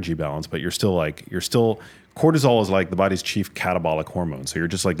about energy balance, but cortisol is like the body's chief catabolic hormone. So you're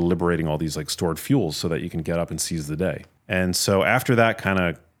just like liberating all these like stored fuels so that you can get up and seize the day. And so after that kind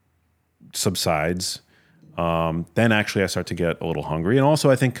of subsides, then actually I start to get a little hungry. And also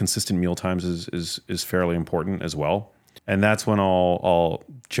I think consistent meal times is fairly important as well. And that's when I'll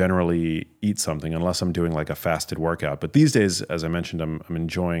generally eat something, unless I'm doing like a fasted workout. But these days, as I mentioned, I'm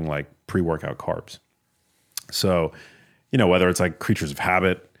enjoying like pre-workout carbs. So, whether it's like Creatures of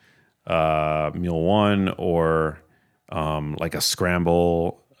Habit, meal one, or like a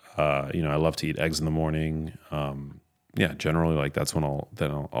scramble, I love to eat eggs in the morning. Generally like that's when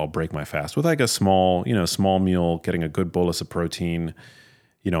I'll break my fast with like a small meal, getting a good bolus of protein,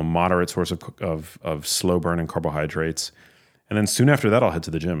 moderate source of slow burning carbohydrates. And then soon after that, I'll head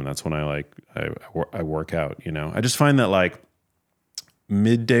to the gym. And that's when I work out, I just find that like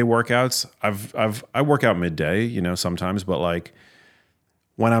midday workouts, I work out midday, sometimes, but like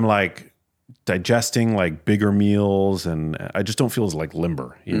when I'm like digesting like bigger meals, and I just don't feel as like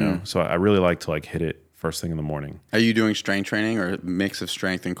limber, So I really like to like hit it first thing in the morning. Are you doing strength training or a mix of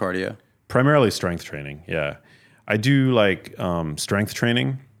strength and cardio? Primarily strength training, yeah. I do like strength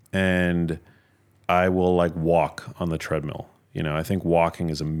training, and I will like walk on the treadmill. I think walking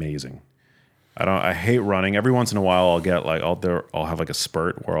is amazing. I hate running. Every once in a while I'll get like I'll have like a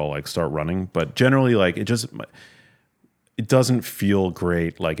spurt where I'll like start running, but generally like it doesn't feel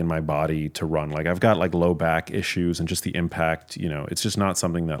great like in my body to run. Like I've got like low back issues, and just the impact, it's just not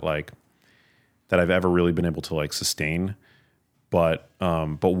something that I've ever really been able to like sustain. But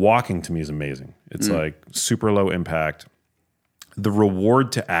walking to me is amazing. It's like super low impact. The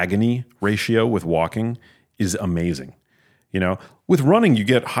reward to agony ratio with walking is amazing. With running you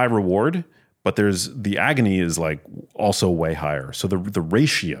get high reward, but the agony is like also way higher. So the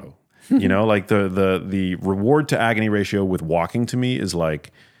ratio, like the reward to agony ratio with walking to me is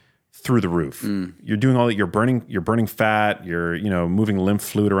like through the roof. You're doing all that. You're burning fat. You're, moving lymph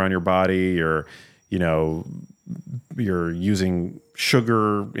fluid around your body. You're using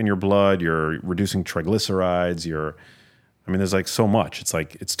sugar in your blood. You're reducing triglycerides. There's like so much. It's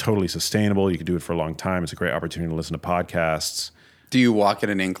like, it's totally sustainable. You can do it for a long time. It's a great opportunity to listen to podcasts. Do you walk at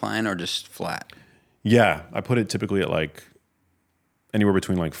an incline or just flat? Yeah. I put it typically at like anywhere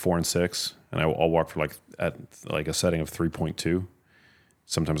between like 4 and 6. And I'll walk for like at like a setting of 3.2.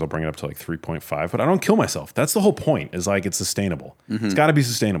 Sometimes I'll bring it up to like 3.5, but I don't kill myself. That's the whole point, is like, it's sustainable. It's got to be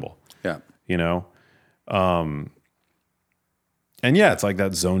sustainable. Yeah. And yeah, it's like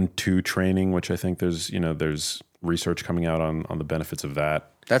that zone 2 training, which I think there's research coming out on the benefits of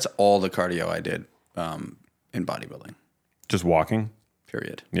that. That's all the cardio I did in bodybuilding. Just walking?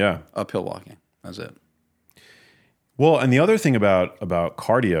 Period. Yeah. Uphill walking. That's it. Well, and the other thing about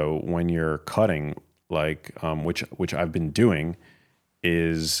cardio when you're cutting, like which I've been doing,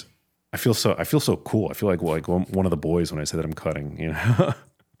 is I feel so cool. I feel like one of the boys when I say that I'm cutting,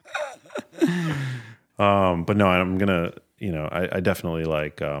 But no, I'm gonna, I definitely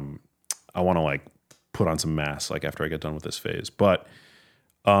like I want to like put on some mass like after I get done with this phase. But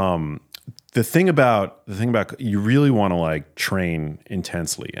the thing about you really want to like train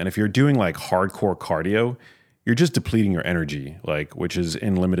intensely. And if you're doing like hardcore cardio, you're just depleting your energy, like, which is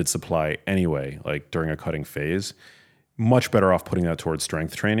in limited supply anyway, like during a cutting phase. Much better off putting that towards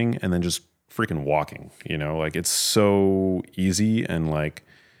strength training and then just freaking walking, like it's so easy. And like,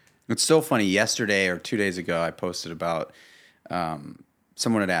 it's so funny. Yesterday or 2 days ago, I posted about,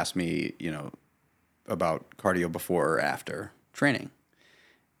 someone had asked me, about cardio before or after training.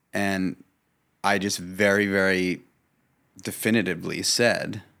 And I just very, very definitively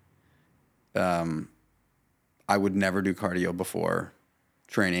said, I would never do cardio before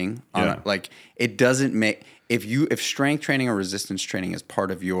training. Like it doesn't make, if strength training or resistance training is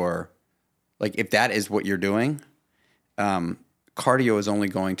part of your, like if that is what you're doing, cardio is only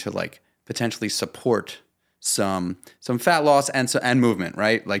going to like potentially support some fat loss and movement,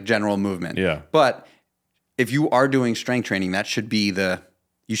 right? Like general movement. Yeah. But if you are doing strength training, that should be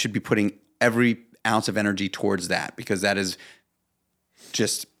you should be putting every ounce of energy towards that, because that is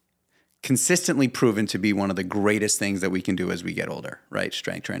just consistently proven to be one of the greatest things that we can do as we get older, right?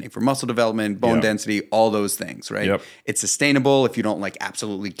 Strength training for muscle development, bone density, all those things, right? Yep. It's sustainable if you don't like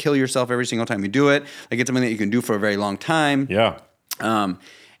absolutely kill yourself every single time you do it. Like it's something that you can do for a very long time. Yeah.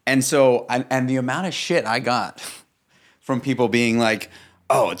 And so, and the amount of shit I got from people being like,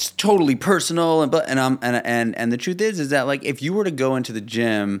 "Oh, it's totally personal," and the truth is that like if you were to go into the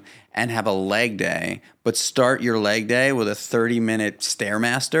gym and have a leg day, but start your leg day with a 30-minute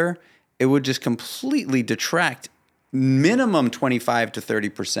Stairmaster, it would just completely detract minimum 25 to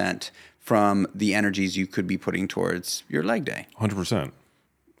 30% from the energies you could be putting towards your leg day. 100%.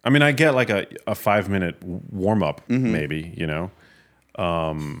 I mean, I get like a 5-minute warm up, maybe,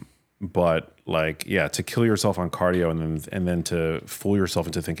 but like, yeah, to kill yourself on cardio and then to fool yourself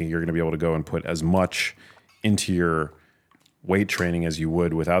into thinking you're going to be able to go and put as much into your weight training as you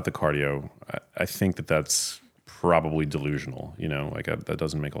would without the cardio, I think that's probably delusional, like that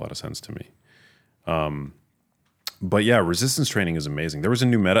doesn't make a lot of sense to me. But yeah, resistance training is amazing. There was a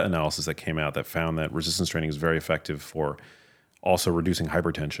new meta-analysis that came out that found that resistance training is very effective for also reducing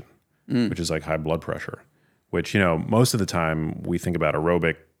hypertension, which is like high blood pressure, which, most of the time we think about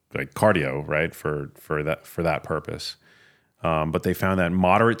aerobic, like cardio, right? For that purpose. But they found that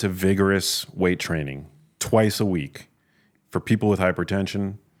moderate to vigorous weight training twice a week for people with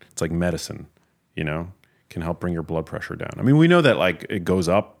hypertension, it's like medicine, can help bring your blood pressure down. I mean, we know that like it goes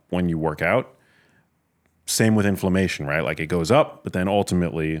up when you work out. Same with inflammation, right? Like it goes up, but then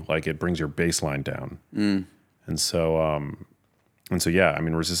ultimately like it brings your baseline down. And so yeah, I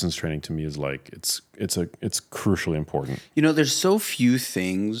mean, resistance training to me is like, it's crucially important. There's so few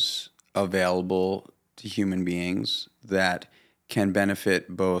things available to human beings that can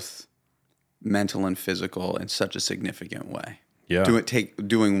benefit both mental and physical in such a significant way. Yeah.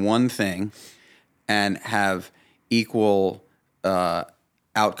 Doing one thing and have equal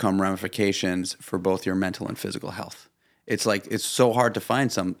outcome ramifications for both your mental and physical health. It's like it's so hard to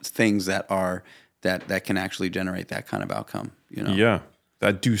find some things that that can actually generate that kind of outcome. Yeah,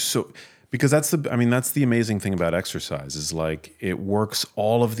 that do so, because that's the amazing thing about exercise is like it works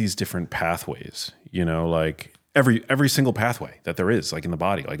all of these different pathways. Like every single pathway that there is, like in the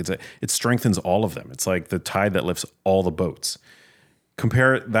body, like it strengthens all of them. It's like the tide that lifts all the boats.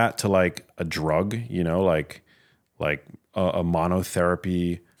 Compare that to like a drug, like a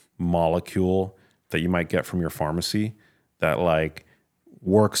monotherapy molecule that you might get from your pharmacy that like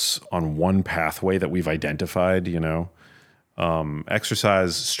works on one pathway that we've identified,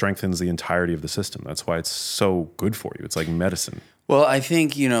 exercise strengthens the entirety of the system. That's why it's so good for you. It's like medicine. Well, I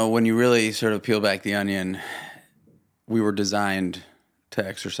think, when you really sort of peel back the onion, we were designed to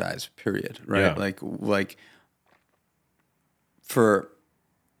exercise, period. Right. Yeah. Like for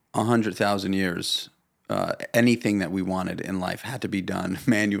 100,000 years, anything that we wanted in life had to be done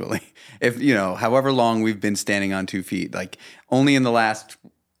manually. If, however long we've been standing on 2 feet, like only in the last,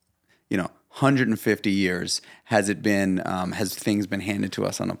 150 years has things been handed to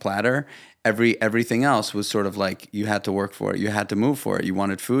us on a platter. Everything else was sort of like you had to work for it. You had to move for it. You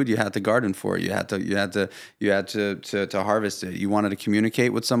wanted food, you had to garden for it. You had to harvest it. You wanted to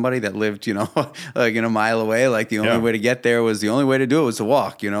communicate with somebody that lived, like a mile away. Like the only way to get there was the only way to do it was to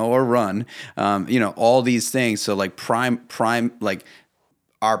walk, or run. All these things. So like prime, like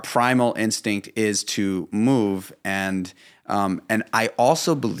our primal instinct is to move, and I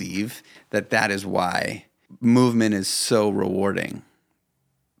also believe that is why movement is so rewarding.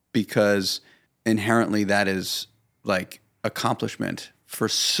 Because inherently that is like accomplishment for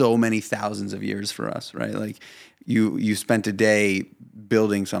so many thousands of years for us, right? Like you spent a day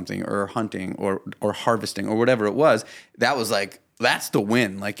building something or hunting or harvesting or whatever it was. That was like that's the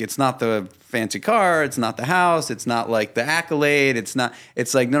win. Like, it's not the fancy car, it's not the house, it's not like the accolade, it's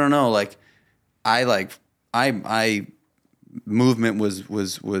like, no. Like, I movement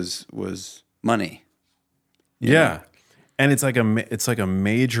was money. Yeah. And it's like a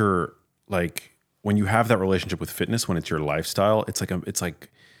major, like, when you have that relationship with fitness, when it's your lifestyle, it's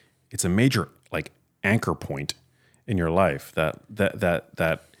a major like anchor point in your life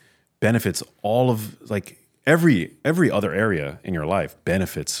that benefits all of, like, every other area in your life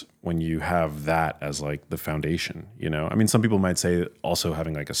benefits when you have that as like the foundation, you know? I mean, some people might say also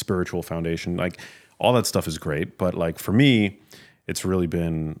having like a spiritual foundation, like all that stuff is great. But like for me, it's really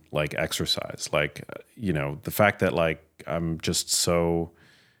been like exercise. Like, you know, the fact that like I'm just so,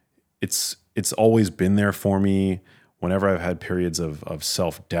 it's always been there for me whenever I've had periods of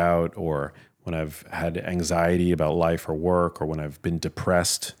self-doubt, or when I've had anxiety about life or work, or when I've been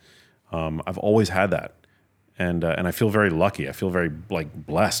depressed. I've always had that. And I feel very lucky. I feel very like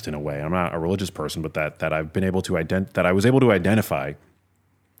blessed in a way. I'm not a religious person, but that I've been able to I was able to identify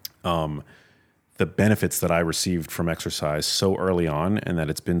the benefits that I received from exercise so early on, and that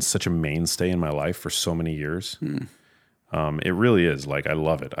it's been such a mainstay in my life for so many years. It really is. Like, I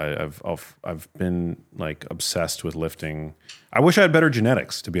love it. I've been like obsessed with lifting. I wish I had better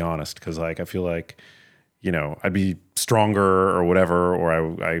genetics, to be honest, because like I feel like, you know, I'd be stronger or whatever,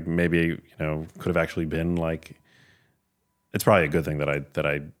 or I maybe, you know, could have actually been like. It's probably a good thing that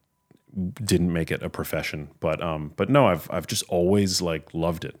I didn't make it a profession, but no, I've just always like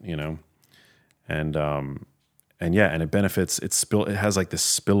loved it, you know, and yeah, and it benefits. It has like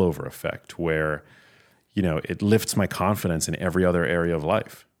this spillover effect where, you know, it lifts my confidence in every other area of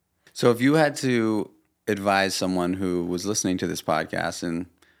life. So if you had to advise someone who was listening to this podcast and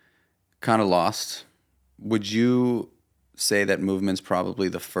kind of lost, would you say that movement's probably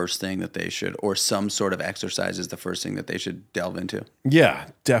the first thing that they should, or some sort of exercise is the first thing that they should delve into? Yeah,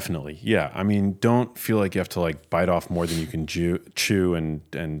 definitely. Yeah. I mean, don't feel like you have to like bite off more than you can chew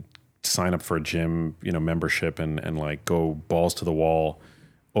and sign up for a gym, you know, membership and like go balls to the wall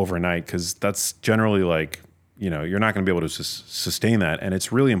overnight. 'Cause that's generally like, you know, you're not going to be able to sustain that. And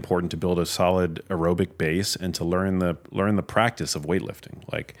it's really important to build a solid aerobic base and to learn the practice of weightlifting.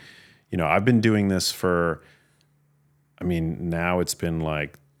 Like, you know, I've been doing this for, I mean, now it's been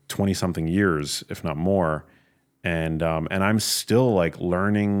like 20 something years, if not more. And I'm still like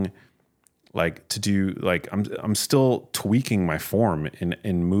learning, like to do, like, I'm still tweaking my form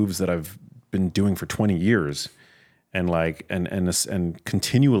in moves that I've been doing for 20 years, and like, and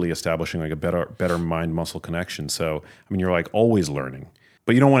continually establishing like a better mind muscle connection. So, I mean, you're like always learning,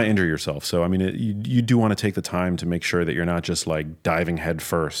 but you don't want to injure yourself. So, I mean, you do want to take the time to make sure that you're not just like diving head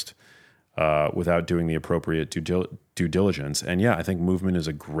first, without doing the appropriate due diligence. And yeah, I think movement is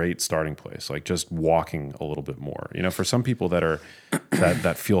a great starting place. Like just walking a little bit more, you know, for some people that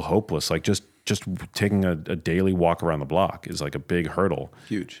feel hopeless, like just taking a daily walk around the block is like a big hurdle.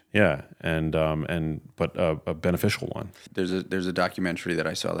 Huge. Yeah. But a beneficial one. There's a documentary that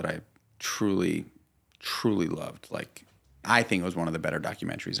I saw that I truly, truly loved. Like, I think it was one of the better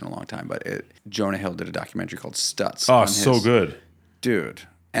documentaries in a long time, but Jonah Hill did a documentary called Stutz. Oh, so good. Dude.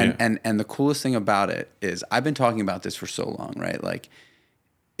 And the coolest thing about it is, I've been talking about this for so long, right? Like,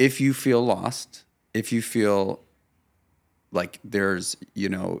 if you feel lost, if you feel like there's, you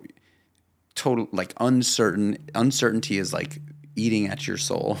know, total like uncertainty is like eating at your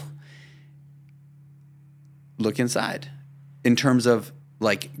soul, look inside. In terms of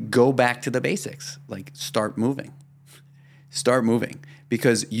like, go back to the basics, like start moving,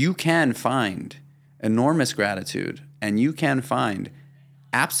 because you can find enormous gratitude and you can find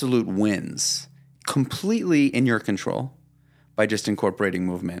absolute wins completely in your control by just incorporating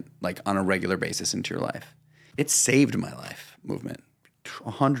movement like on a regular basis into your life. It saved my life, movement,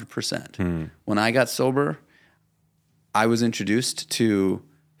 100%. When I got sober, I was introduced to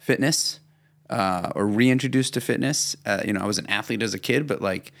fitness, or reintroduced to fitness. You know, I was an athlete as a kid, but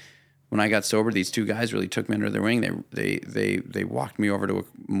like when I got sober, these two guys really took me under their wing. They walked me over to a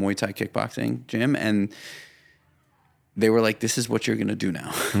Muay Thai kickboxing gym, and they were like, "This is what you're going to do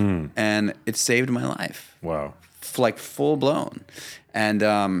now." And it saved my life. Wow. Like full blown. And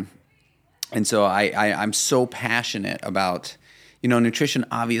so I'm so passionate about, you know, nutrition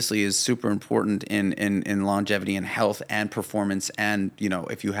obviously is super important in longevity and health and performance. And, you know,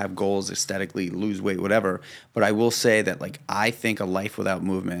 if you have goals aesthetically, lose weight, whatever. But I will say that, like, I think a life without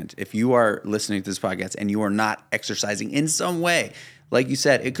movement, if you are listening to this podcast and you are not exercising in some way, like you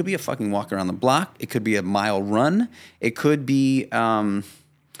said, it could be a fucking walk around the block. It could be a mile run. It could be,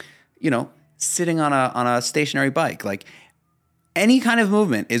 you know, sitting on a stationary bike. Like, any kind of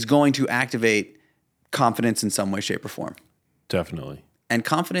movement is going to activate confidence in some way, shape, or form. definitely. And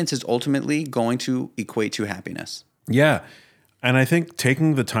confidence is ultimately going to equate to happiness. Yeah. And I think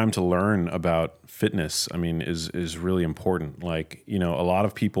taking the time to learn about fitness, I mean, is really important. Like, you know, a lot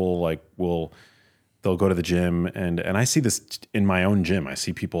of people like they'll go to the gym and I see this in my own gym. I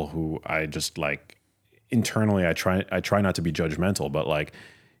see people who I just like internally, I try not to be judgmental, but like,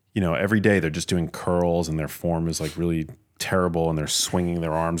 you know, every day they're just doing curls and their form is like really terrible and they're swinging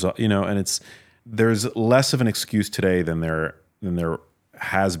their arms up, you know, and there's less of an excuse today than there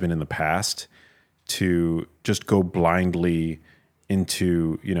has been in the past to just go blindly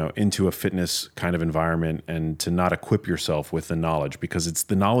into a fitness kind of environment and to not equip yourself with the knowledge, because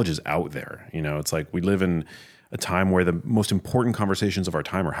the knowledge is out there. You know, it's like we live in a time where the most important conversations of our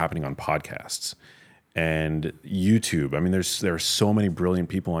time are happening on podcasts and YouTube. I mean, there are so many brilliant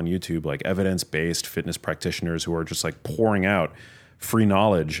people on YouTube, like evidence-based fitness practitioners who are just like pouring out free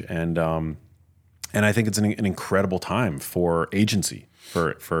knowledge. And I think it's an incredible time for agency,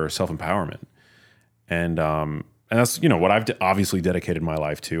 for self-empowerment. And that's, you know, what I've obviously dedicated my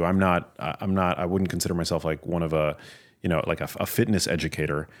life to. I wouldn't consider myself like one of a fitness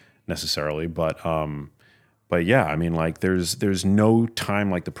educator necessarily, but yeah, I mean, like there's no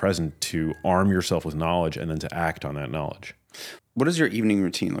time like the present to arm yourself with knowledge and then to act on that knowledge. What does your evening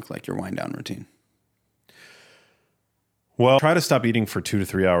routine look like, your wind down routine? Well, I try to stop eating for 2 to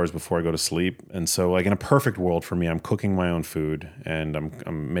 3 hours before I go to sleep. And so like in a perfect world for me, I'm cooking my own food and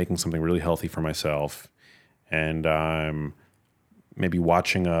I'm making something really healthy for myself. And I'm maybe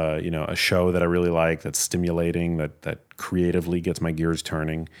watching a show that I really like, that's stimulating, that creatively gets my gears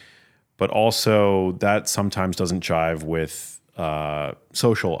turning. But also that sometimes doesn't jive with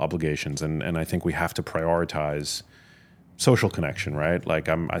social obligations. And I think we have to prioritize social connection, right? Like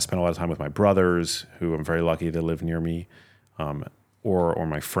I spend a lot of time with my brothers, who I'm very lucky they live near me, or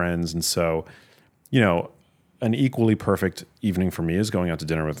my friends. And so, you know, an equally perfect evening for me is going out to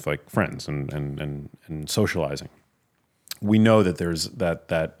dinner with like friends and socializing. We know that there's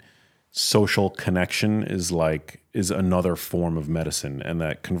that social connection is another form of medicine, and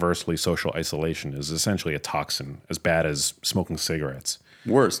that conversely social isolation is essentially a toxin as bad as smoking cigarettes.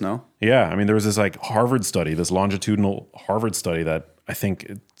 Worse, no? Yeah. I mean, there was this like Harvard study, this longitudinal Harvard study that I think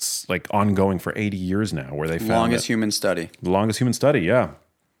it's like ongoing for 80 years now, where they found longest human study. The longest human study. Yeah.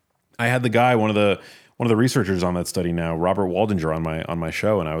 I had the guy, one of the researchers on that study now, Robert Waldinger, on my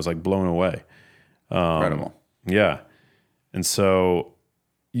show, and I was like blown away. Incredible. Yeah. And so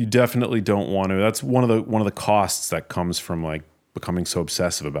you definitely don't want to. That's one of the costs that comes from like becoming so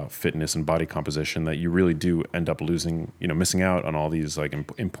obsessive about fitness and body composition, that you really do end up missing out on all these like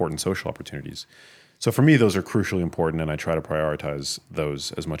important social opportunities. So for me, those are crucially important, and I try to prioritize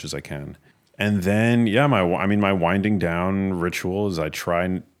those as much as I can. And then, yeah, my winding down ritual is I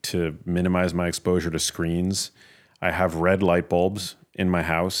try to minimize my exposure to screens. I have red light bulbs in my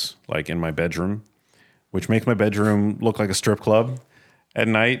house, like in my bedroom, which makes my bedroom look like a strip club at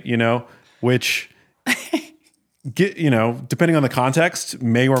night, you know, which, depending on the context,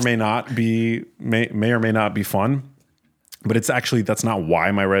 may or may not be fun. But that's not why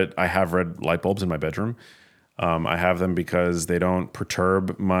I have red light bulbs in my bedroom. I have them because they don't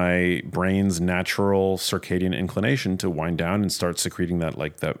perturb my brain's natural circadian inclination to wind down and start secreting that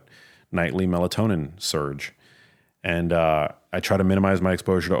nightly melatonin surge. And I try to minimize my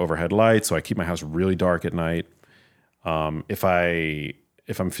exposure to overhead lights, so I keep my house really dark at night.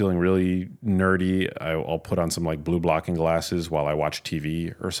 If I'm feeling really nerdy, I'll put on some like blue blocking glasses while I watch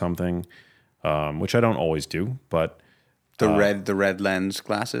TV or something, which I don't always do, but the red lens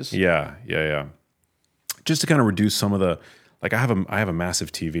glasses. Yeah. Just to kind of reduce some of the, like I have a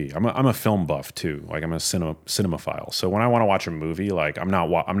massive TV. I'm a film buff too. Like I'm a cinemaphile. So when I want to watch a movie, like I'm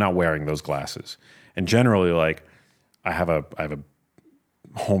not wearing those glasses. And generally, like I have a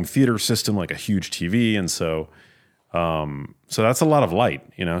home theater system, like a huge TV, and so that's a lot of light,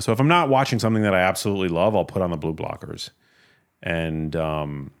 you know. So if I'm not watching something that I absolutely love, I'll put on the blue blockers, and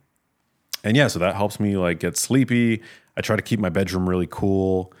yeah, so that helps me like get sleepy. I try to keep my bedroom really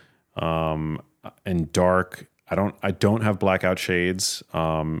cool and dark. I don't have blackout shades,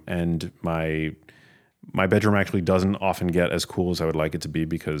 and my bedroom actually doesn't often get as cool as I would like it to be,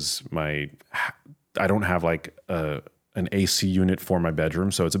 because I don't have like an AC unit for my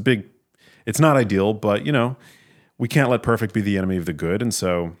bedroom, so it's not ideal, but you know, we can't let perfect be the enemy of the good. And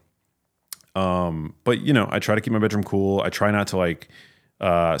so, but you know, I try to keep my bedroom cool. I try not to like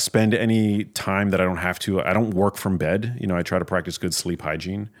spend any time that I don't have to. I don't work from bed. You know, I try to practice good sleep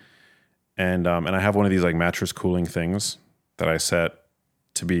hygiene. And I have one of these like mattress cooling things that I set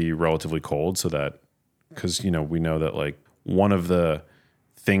to be relatively cold, so that, because, you know, we know that like one of the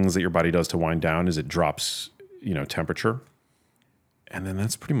things that your body does to wind down is it drops, you know, temperature. And then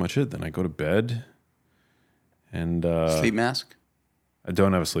that's pretty much it. Then I go to bed and Sleep mask? I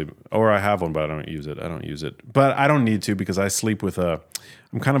don't have a sleep, or I have one, but I don't use it. But I don't need to because I sleep with I'm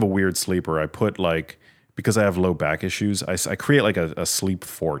kind of a weird sleeper. I put because I have low back issues, I create like a sleep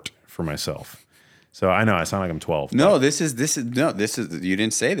fort for myself. So I know I sound like I'm 12. No, this is you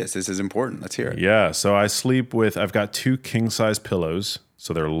didn't say this. This is important. Let's hear it. Yeah. So I sleep I've got 2 king size pillows.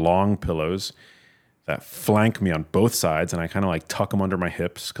 So they're long pillows that flank me on both sides. And I kind of like tuck them under my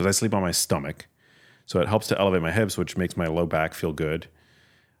hips because I sleep on my stomach. So it helps to elevate my hips, which makes my low back feel good.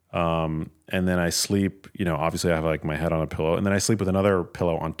 And then I sleep, obviously I have like my head on a pillow, and then I sleep with another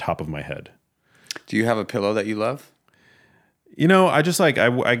pillow on top of my head. Do you have a pillow that you love? I just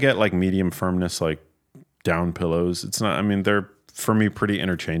I get like medium firmness, like down pillows. It's not, they're for me pretty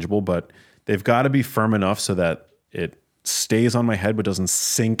interchangeable, but they've got to be firm enough so that it stays on my head, but doesn't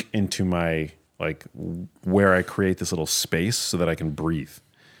sink into my, like where I create this little space so that I can breathe.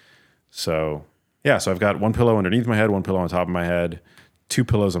 So yeah, so I've got one pillow underneath my head, one pillow on top of my head, 2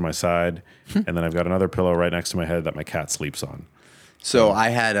 pillows on my side, and then I've got another pillow right next to my head that my cat sleeps on. So I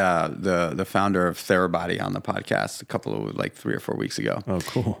had the founder of Therabody on the podcast a couple of 3 or 4 weeks ago. Oh,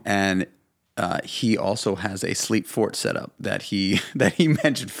 cool. And he also has a sleep fort setup that he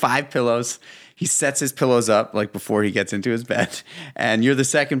mentioned 5 pillows. He sets his pillows up before he gets into his bed, and you're the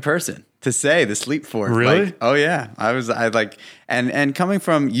second person to say the sleep fort. Really? Oh yeah. And coming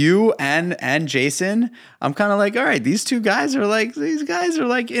from you and Jason, I'm kind of all right, these guys are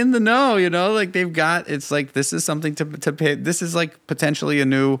in the know, they've got, it's this is something to pay. This is potentially a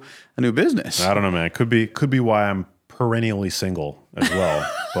new business. I don't know, man. It could be why I'm perennially single as well.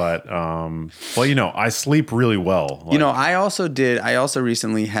 But I sleep really well. I also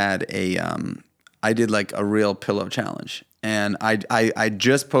recently had I did a real pillow challenge. And I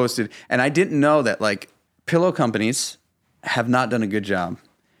just posted, and I didn't know that pillow companies have not done a good job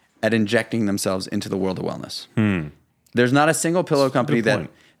at injecting themselves into the world of wellness. There's not a single pillow company that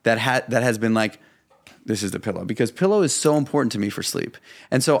has been this is the pillow, because pillow is so important to me for sleep.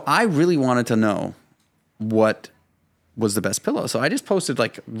 And so I really wanted to know what was the best pillow. So I just posted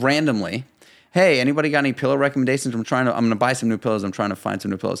randomly, hey, anybody got any pillow recommendations? I'm going to buy some new pillows. I'm trying to find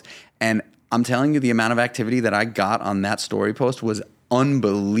some new pillows. And I'm telling you, the amount of activity that I got on that story post was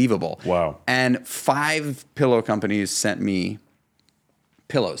unbelievable. Wow. And 5 pillow companies sent me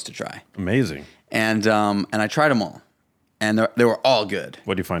pillows to try. Amazing. And I tried them all. And they were all good.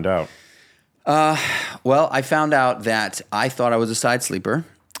 What did you find out? Well, I found out that I thought I was a side sleeper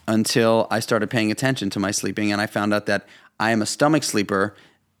until I started paying attention to my sleeping. And I found out that I am a stomach sleeper,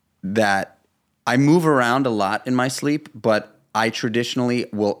 that I move around a lot in my sleep, but I traditionally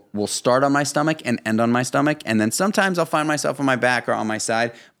will start on my stomach and end on my stomach. And then sometimes I'll find myself on my back or on my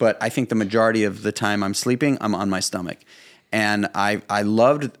side. But I think the majority of the time I'm sleeping, I'm on my stomach. And I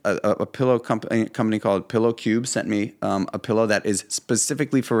loved a pillow company called Pillow Cube sent me a pillow that is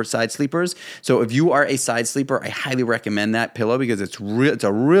specifically for side sleepers. So if you are a side sleeper, I highly recommend that pillow because it's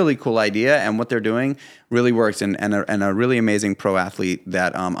a really cool idea, and what they're doing really works. And a really amazing pro athlete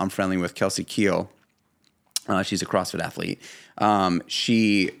that I'm friendly with, Kelsey Keel. She's a CrossFit athlete.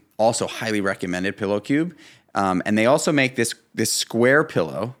 She also highly recommended Pillow Cube, and they also make this square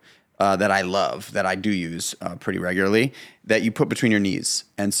pillow that I love, that I do use pretty regularly, that you put between your knees.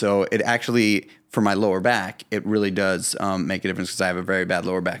 And so it actually, for my lower back, it really does make a difference because I have a very bad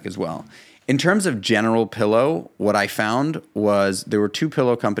lower back as well. In terms of general pillow, what I found was there were 2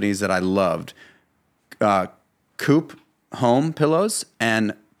 pillow companies that I loved, Coop Home Pillows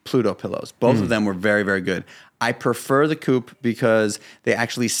and Pluto Pillows. Both of them were very, very good. I prefer the Coop because they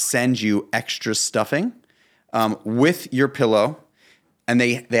actually send you extra stuffing with your pillow. And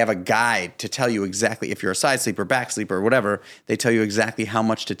they have a guide to tell you exactly, if you're a side sleeper, back sleeper, or whatever, they tell you exactly how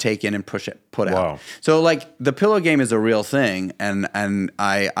much to take in and put out. Wow. So the pillow game is a real thing, and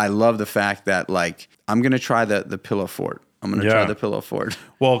I love the fact that I'm gonna try the pillow fort. I'm gonna try the pillow fort.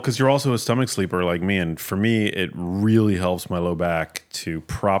 Well, because you're also a stomach sleeper like me, and for me, it really helps my low back to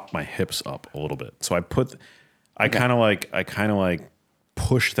prop my hips up a little bit. So I kind of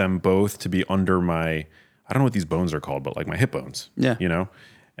push them both to be under my, I don't know what these bones are called, but my hip bones. Yeah.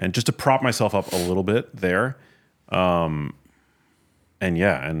 And just to prop myself up a little bit there. And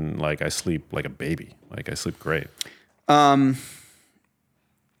I sleep like a baby. I sleep great. I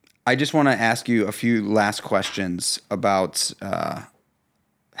just want to ask you a few last questions about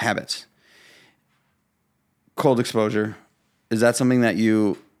habits. Cold exposure, is that something that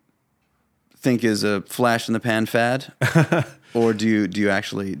you think is a flash in the pan fad, or do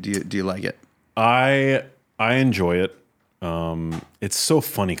you like it? I enjoy it. It's so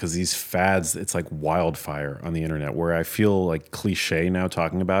funny because these fads, it's like wildfire on the internet, where I feel like cliche now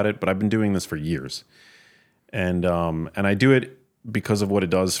talking about it, but I've been doing this for years. And I do it because of what it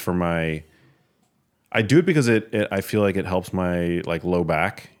does for I do it because I feel like it helps my like low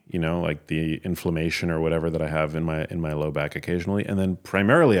back, like the inflammation or whatever that I have in my low back occasionally. And then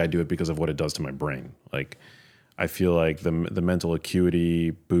primarily I do it because of what it does to my brain. Like I feel like the mental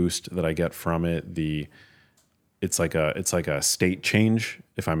acuity boost that I get from it, it's like a state change.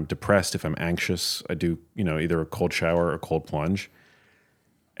 If I'm depressed, if I'm anxious, I do, either a cold shower or a cold plunge.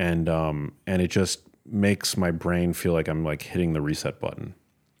 And it just makes my brain feel like I'm like hitting the reset button.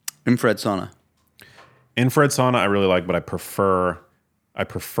 Infrared sauna I really like, but I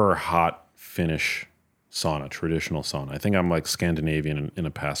prefer hot Finnish sauna, traditional sauna. I think I'm like Scandinavian in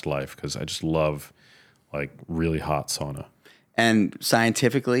a past life because I just love like really hot sauna. And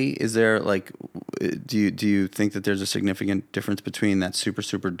scientifically, is there like, do you think that there's a significant difference between that super,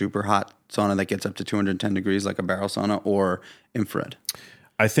 super duper hot sauna that gets up to 210 degrees like a barrel sauna or infrared?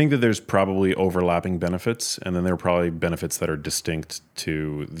 I think that there's probably overlapping benefits, and then there are probably benefits that are distinct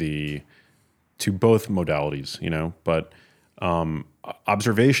to both modalities, but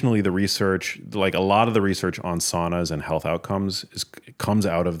observationally the research, like a lot of the research on saunas and health outcomes comes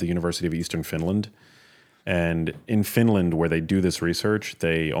out of the University of Eastern Finland. And in Finland, where they do this research,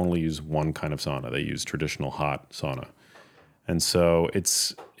 they only use one kind of sauna. They use traditional hot sauna. And so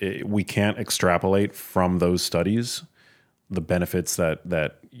we can't extrapolate from those studies the benefits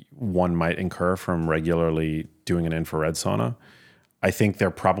that one might incur from regularly doing an infrared sauna. I think there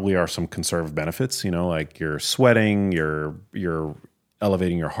probably are some conserved benefits, like you're sweating, you're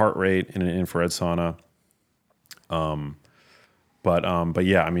elevating your heart rate in an infrared sauna. But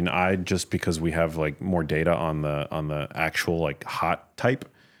yeah, I mean, because we have like more data on the actual like hot type,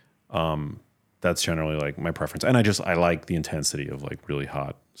 that's generally like my preference. And I like the intensity of like really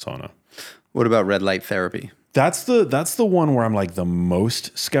hot sauna. What about red light therapy? That's the one where I'm like the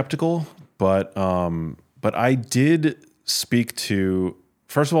most skeptical, but I did speak to,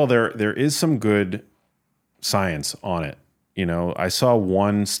 first of all, there is some good science on it. I saw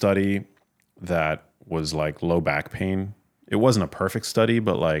one study that was like low back pain. It wasn't a perfect study,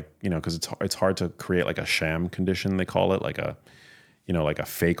 but like, because it's hard to create like a sham condition, they call it, like a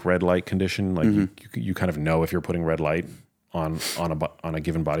fake red light condition. Like you kind of know if you're putting red light on a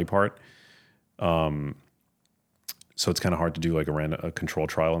given body part. So it's kind of hard to do like a control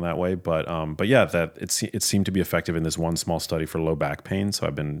trial in that way. But yeah, that it seemed to be effective in this one small study for low back pain. So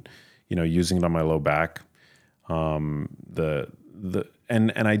I've been, using it on my low back. And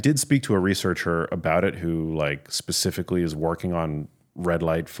I did speak to a researcher about it who like specifically is working on red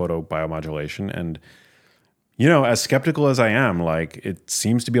light photobiomodulation. And, as skeptical as I am, like it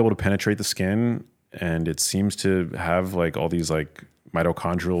seems to be able to penetrate the skin, and it seems to have like all these like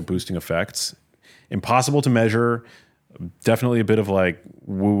mitochondrial boosting effects. Impossible to measure. Definitely a bit of like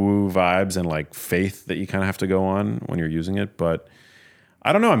woo-woo vibes and like faith that you kind of have to go on when you're using it. But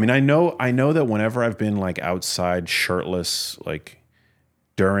I don't know. I mean, I know that whenever I've been like outside shirtless, like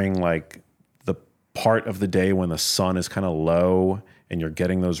during like the part of the day when the sun is kind of low and you're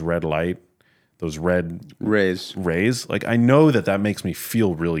getting those red rays, like I know that makes me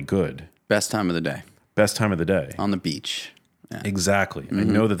feel really good. Best time of the day. On the beach. Yeah. Exactly. Mm-hmm. I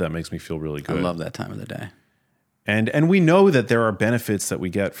know that makes me feel really good. I love that time of the day. And we know that there are benefits that we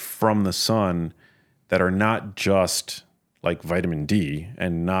get from the sun that are not just like vitamin D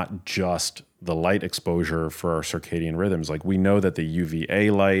and not just the light exposure for our circadian rhythms. Like we know that the UVA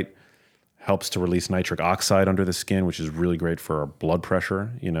light helps to release nitric oxide under the skin, which is really great for our blood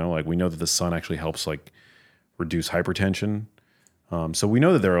pressure. Like we know that the sun actually helps like reduce hypertension. So we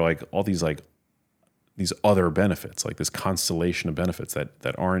know that there are like all these like these other benefits, like this constellation of benefits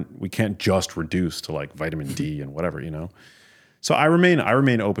that we can't just reduce to like vitamin D and whatever, So I remain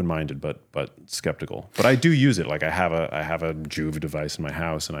open-minded, but skeptical. But I do use it. Like I have a Juve device in my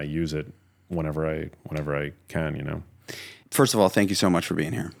house, and I use it whenever I can. First of all, thank you so much for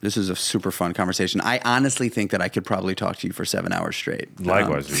being here. This is a super fun conversation. I honestly think that I could probably talk to you for 7 hours straight.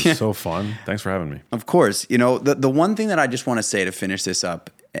 Likewise, it was so fun. Thanks for having me. Of course. The one thing that I just want to say to finish this up,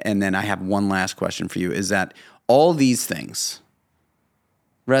 and then I have one last question for you, is that all these things,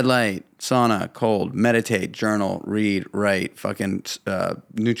 red light, sauna, cold, meditate, journal, read, write, fucking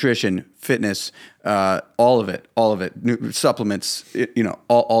nutrition, fitness, all of it, supplements,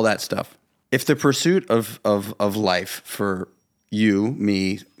 all that stuff. If the pursuit of life for you,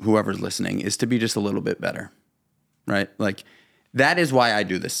 me, whoever's listening, is to be just a little bit better, right? Like that is why I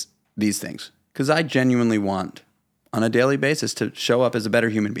do these things, because I genuinely want on a daily basis to show up as a better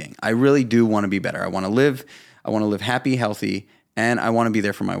human being. I really do want to be better. I want to live I want to live happy, healthy, and I want to be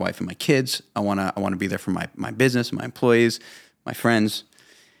there for my wife and my kids. I want to be there for my business, my employees, my friends.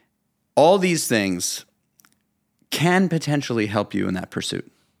 All these things can potentially help you in that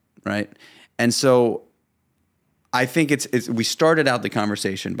pursuit, right? And so I think we started out the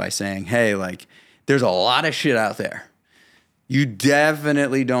conversation by saying, hey, like, there's a lot of shit out there. You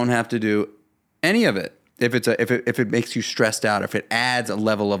definitely don't have to do any of it if it makes you stressed out, if it adds a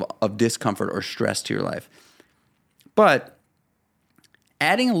level of discomfort or stress to your life. But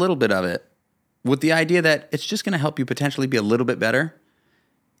adding a little bit of it with the idea that it's just going to help you potentially be a little bit better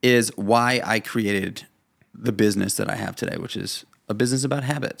is why I created the business that I have today, which is a business about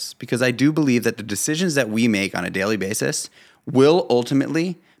habits. Because I do believe that the decisions that we make on a daily basis will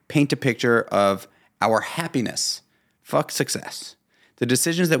ultimately paint a picture of our happiness. Fuck success. The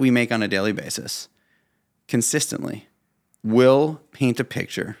decisions that we make on a daily basis consistently will paint a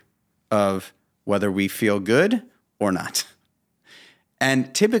picture of whether we feel good or not.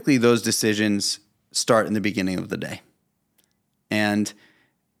 And typically those decisions start in the beginning of the day. And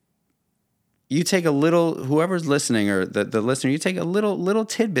you take a little, whoever's listening or the listener, you take a little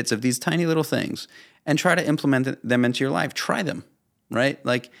tidbits of these tiny little things and try to implement them into your life. Try them, right?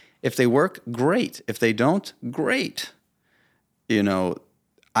 Like, if they work, great. If they don't, great. You know,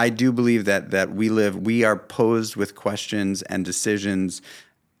 I do believe that we are posed with questions and decisions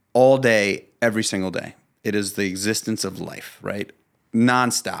all day, every single day. It is the existence of life, right?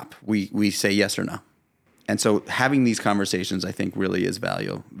 Nonstop. We say yes or no. And so having these conversations, I think, really is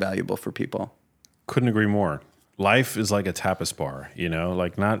valuable for people. Couldn't agree more. Life is like a tapas bar, you know,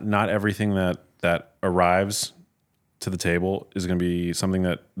 like not everything that arrives to the table is going to be something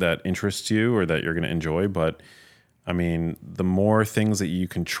that interests you or that you're going to enjoy. But I mean, the more things that you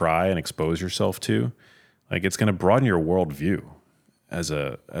can try and expose yourself to, like, it's going to broaden your worldview as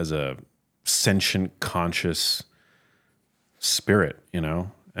a sentient, conscious spirit, you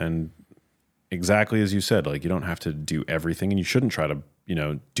know? And exactly as you said, like, you don't have to do everything and you shouldn't try to, you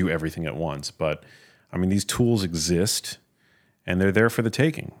know, do everything at once. But I mean, these tools exist and they're there for the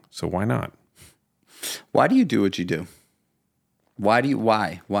taking. So why not? Why do you do what you do? Why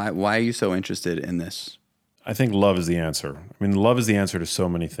are you so interested in this? I think love is the answer. I mean, love is the answer to so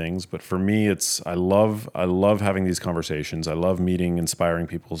many things, but for me, I love having these conversations. I love meeting inspiring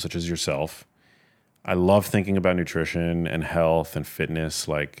people such as yourself. I love thinking about nutrition and health and fitness.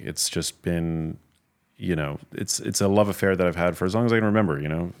 Like, it's just been, you know, it's a love affair that I've had for as long as I can remember, you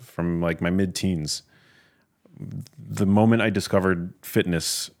know, from like my mid-teens. The moment I discovered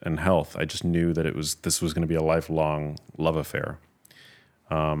fitness and health, I just knew that this was going to be a lifelong love affair.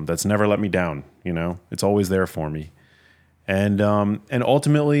 That's never let me down, you know. It's always there for me. And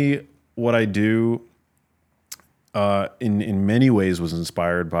ultimately what I do in many ways was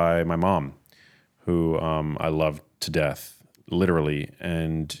inspired by my mom, who I loved to death, literally.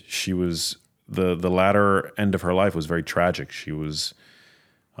 And she was the latter end of her life was very tragic. She was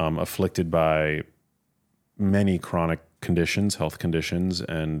afflicted by many chronic conditions, health conditions,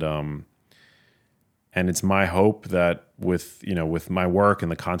 and it's my hope that with my work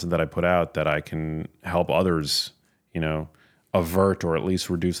and the content that I put out, that I can help others, you know, avert or at least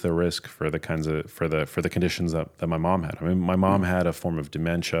reduce their risk for the conditions that my mom had. I mean, my mom had a form of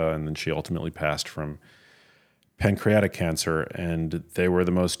dementia, and then she ultimately passed from pancreatic cancer, and they were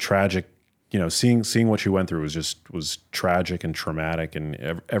the most tragic. You know, seeing what she went through was tragic and traumatic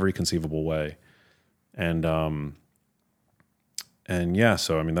in every conceivable way. And yeah,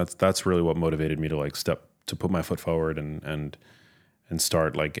 so I mean, that's really what motivated me to put my foot forward and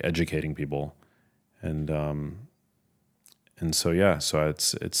start like educating people. And so, yeah, so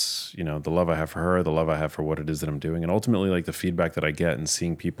it's, you know, the love I have for her, the love I have for what it is that I'm doing. And ultimately, like, the feedback that I get and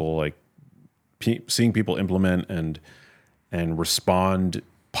seeing people implement and respond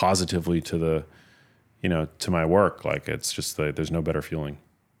positively to to my work. Like, it's just there's no better feeling.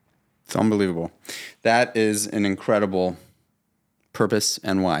 It's unbelievable. That is an incredible purpose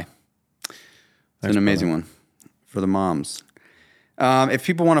and why. It's an amazing one for the moms. If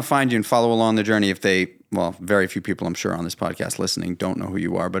people want to find you and follow along the journey, very few people I'm sure on this podcast listening don't know who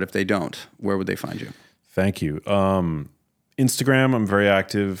you are, but if they don't, where would they find you? Thank you. Instagram, I'm very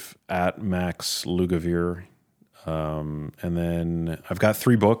active at Max Lugavere. And then I've got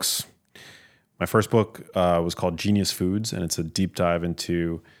 3 books. My first book was called Genius Foods, and it's a deep dive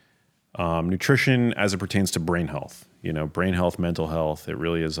into nutrition as it pertains to brain health. You know, brain health, mental health. It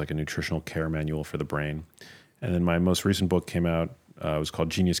really is like a nutritional care manual for the brain. And then my most recent book came out. It was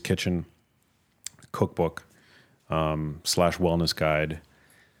called Genius Kitchen, cookbook / wellness guide.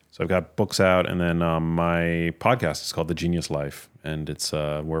 So I've got books out, and then my podcast is called The Genius Life, and it's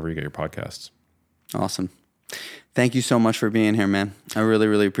wherever you get your podcasts. Awesome. Thank you so much for being here, man. I really,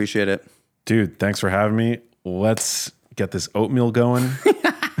 really appreciate it. Dude, thanks for having me. Let's get this oatmeal going.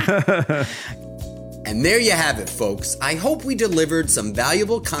 And there you have it, folks. I hope we delivered some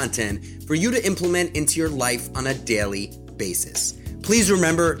valuable content for you to implement into your life on a daily basis. Please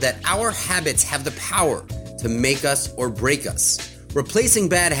remember that our habits have the power to make us or break us. Replacing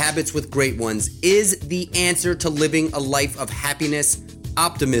bad habits with great ones is the answer to living a life of happiness,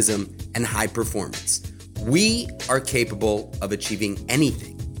 optimism, and high performance. We are capable of achieving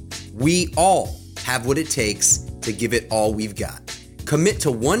anything. We all have what it takes to give it all we've got. Commit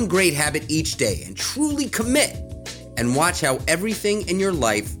to one great habit each day and truly commit, and watch how everything in your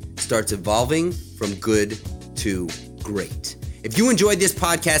life starts evolving from good to great. If you enjoyed this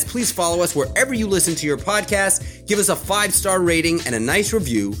podcast, please follow us wherever you listen to your podcast. Give us a 5-star rating and a nice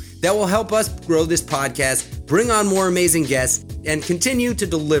review. That will help us grow this podcast, bring on more amazing guests, and continue to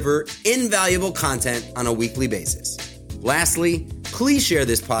deliver invaluable content on a weekly basis. Lastly, please share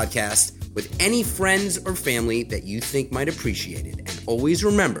this podcast with any friends or family that you think might appreciate it. And always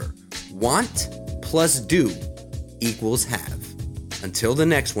remember, want plus do equals have. Until the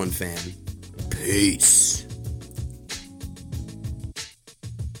next one, fam. Peace.